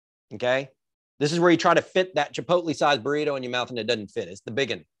 okay? This is where you try to fit that Chipotle-sized burrito in your mouth and it doesn't fit. It's the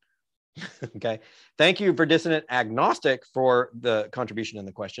big one, okay? Thank you for Dissonant Agnostic for the contribution in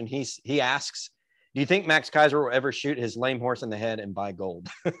the question. He asks, do you think Max Kaiser will ever shoot his lame horse in the head and buy gold?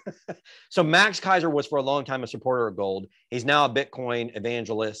 So Max Kaiser was for a long time a supporter of gold. He's now a Bitcoin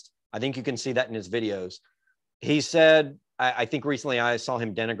evangelist. I think you can see that in his videos. He said, I think recently I saw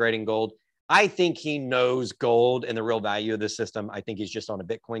him denigrating gold. I think he knows gold and the real value of this system. I think he's just on a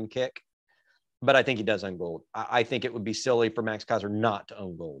Bitcoin kick, but I think he does own gold. I think it would be silly for Max Kaiser not to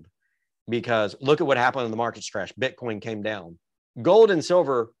own gold because look at what happened when the markets crashed. Bitcoin came down. Gold and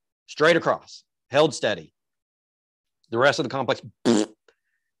silver straight across, held steady. The rest of the complex,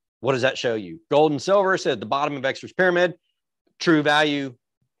 what does that show you? Gold and silver sit at the bottom of Exter's pyramid. True value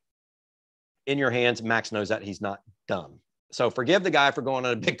in your hands. Max knows that. He's not dumb. So forgive the guy for going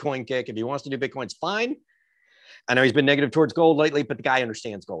on a Bitcoin kick. If he wants to do Bitcoin, it's fine. I know he's been negative towards gold lately, but the guy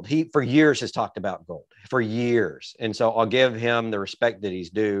understands gold. He, for years, has talked about gold, for years. And so I'll give him the respect that he's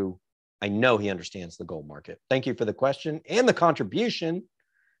due. I know he understands the gold market. Thank you for the question and the contribution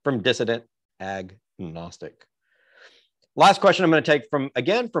from Dissident Agnostic. Last question I'm going to take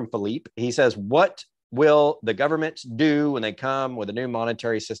from Philippe. He says, what will the governments do when they come with a new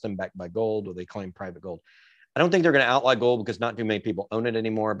monetary system backed by gold? Will they claim private gold? I don't think they're going to outlaw gold because not too many people own it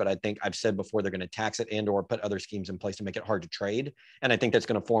anymore. But I think I've said before, they're going to tax it and or put other schemes in place to make it hard to trade. And I think that's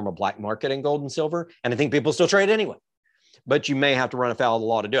going to form a black market in gold and silver. And I think people still trade anyway. But you may have to run afoul of the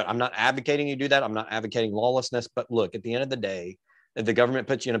law to do it. I'm not advocating you do that. I'm not advocating lawlessness. But look, at the end of the day, If the government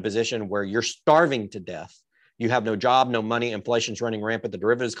puts you in a position where you're starving to death, you have no job, no money, inflation's running rampant, the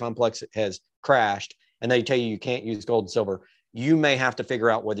derivatives complex has crashed, and they tell you you can't use gold and silver, you may have to figure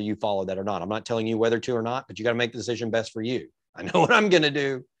out whether you follow that or not. I'm not telling you whether to or not, but you got to make the decision best for you. I know what I'm going to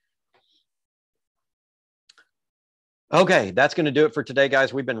do. Okay, that's going to do it for today,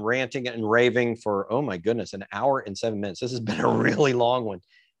 guys. We've been ranting and raving for, oh my goodness, an hour and 7 minutes. This has been a really long one.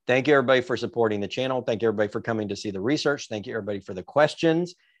 Thank you, everybody, for supporting the channel. Thank you, everybody, for coming to see the research. Thank you, everybody, for the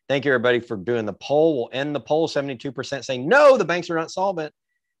questions. Thank you, everybody, for doing the poll. We'll end the poll, 72% saying, no, the banks are not solvent.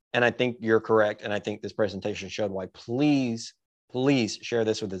 And I think you're correct. And I think this presentation showed why. Please, please share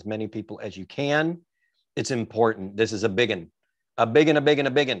this with as many people as you can. It's important. This is a big one, a big one, a big one,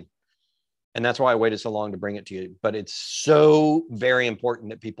 a big one. And that's why I waited so long to bring it to you. But it's so very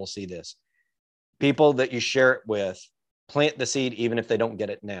important that people see this. People that you share it with, plant the seed even if they don't get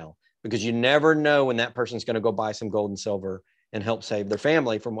it now, because you never know when that person's going to go buy some gold and silver and help save their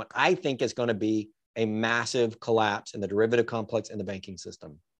family from what I think is going to be a massive collapse in the derivative complex and the banking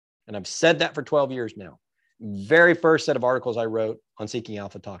system. And I've said that for 12 years now. Very first set of articles I wrote on Seeking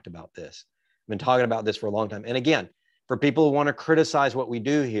Alpha talked about this. I've been talking about this for a long time. And again, for people who want to criticize what we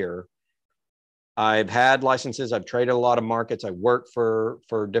do here, I've had licenses. I've traded a lot of markets. I work for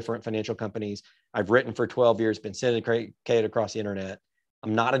different financial companies. I've written for 12 years, been syndicated across the internet.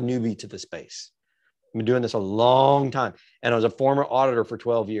 I'm not a newbie to the space. I've been doing this a long time. And I was a former auditor for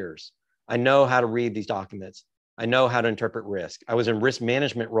 12 years. I know how to read these documents. I know how to interpret risk. I was in risk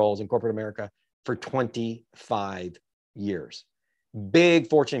management roles in corporate America for 25 years. Big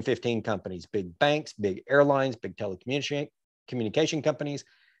Fortune 15 companies, big banks, big airlines, big telecommunication companies.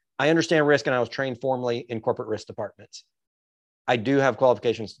 I understand risk, and I was trained formally in corporate risk departments. I do have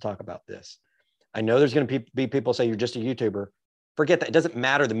qualifications to talk about this. I know there's going to be people say you're just a YouTuber. Forget that. It doesn't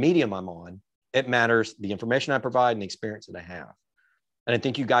matter the medium I'm on. It matters the information I provide and the experience that I have. And I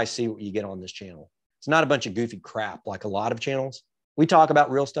think you guys see what you get on this channel. It's not a bunch of goofy crap like a lot of channels. We talk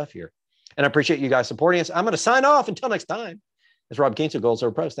about real stuff here. And I appreciate you guys supporting us. I'm going to sign off until next time. It's Rob Kientz of Gold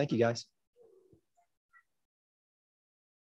Silver Pros. Thank you, guys.